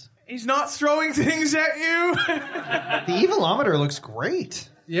 friends. He's not throwing things at you. The Evilometer looks great.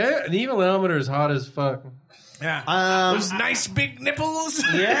 Yeah, an Evilometer is hot as fuck. Yeah. Those nice big nipples.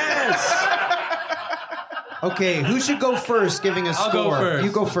 Yes. Okay, who should go first giving a score? I'll go first.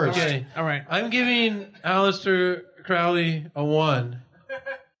 You go first. Okay. All right. I'm giving Aleister Crowley a 1.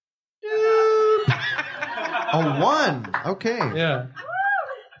 A 1. Okay. Yeah.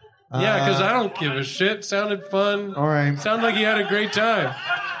 Yeah, because I don't give a shit. Sounded fun. All right. Sounded like he had a great time.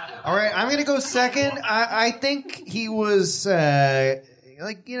 All right, I'm going to go second. I think he was,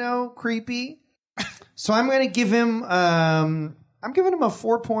 creepy. So I'm going to give him, I'm giving him a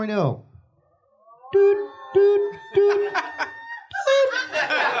 4.0. Doot, doot, doot.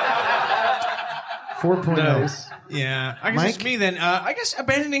 4.0. Nice. Yeah, I guess Mike? it's me then. I guess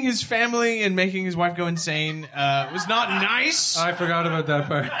abandoning his family and making his wife go insane was not nice. I forgot about that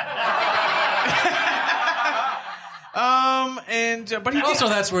part. But he Also,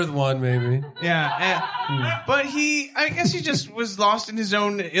 that's worth 1, maybe. but I guess he just was lost in his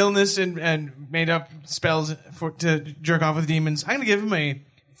own illness and made up spells to jerk off with demons. I'm gonna give him a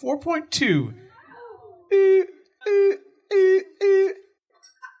 4.2.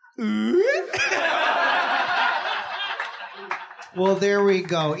 Well, there we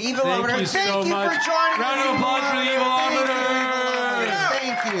go. Evilometer, Thank you so much. for joining Round us. of applause for the Evilometer.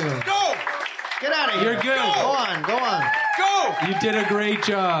 Thank you. Go, Get out of here. You're good. Go on, go on. go, You did a great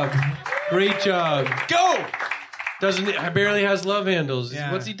job. Great job. go. Barely has love handles.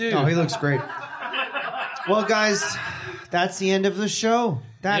 Yeah. What's he do? Oh, he looks great. Well, guys, that's the end of the show.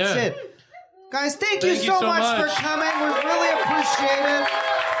 That's Yeah. it. Guys, thank you Thank so much for much. coming. We really appreciate it.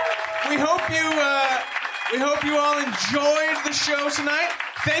 We hope you all enjoyed the show tonight.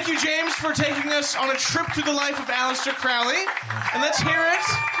 Thank you, James, for taking us on a trip through the life of Aleister Crowley. And let's hear it.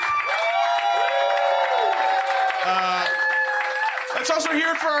 Let's also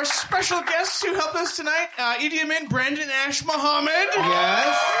hear it for our special guests who helped us tonight. Idi Amin, Brandon Ash Muhammad.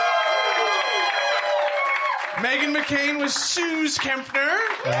 Yes. Megan McCain was Suze Kempner.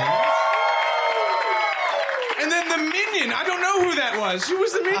 And then the Minion. I don't know who that was. Who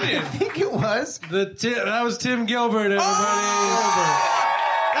was the I Minion? think it was. That was Tim Gilbert, everybody.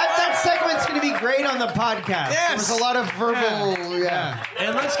 That segment's going to be great on the podcast. Yes. There was a lot of verbal, yeah.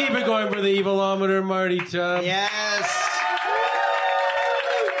 And let's keep it going for the Evilometer, Marty Tubb. Yes.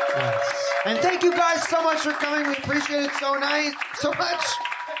 And thank you guys so much for coming. We appreciate it so much.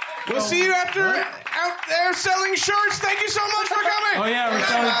 We'll see you after out there selling shirts. Thank you so much for coming. Oh, yeah, we're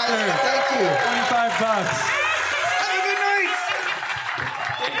selling shirts. Thank you. $25. Have a good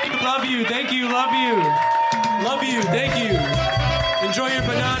night. Love you. Thank you. Love you. Love you. Thank you. Enjoy your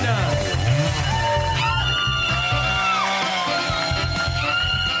banana.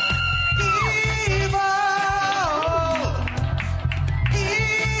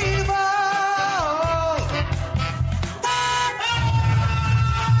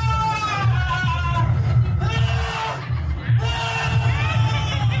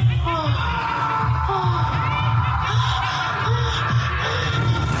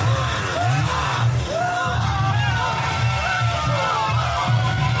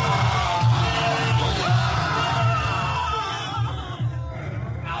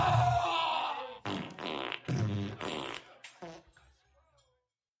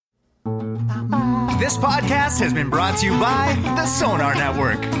 This podcast has been brought to you by the Sonar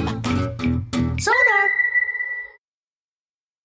Network.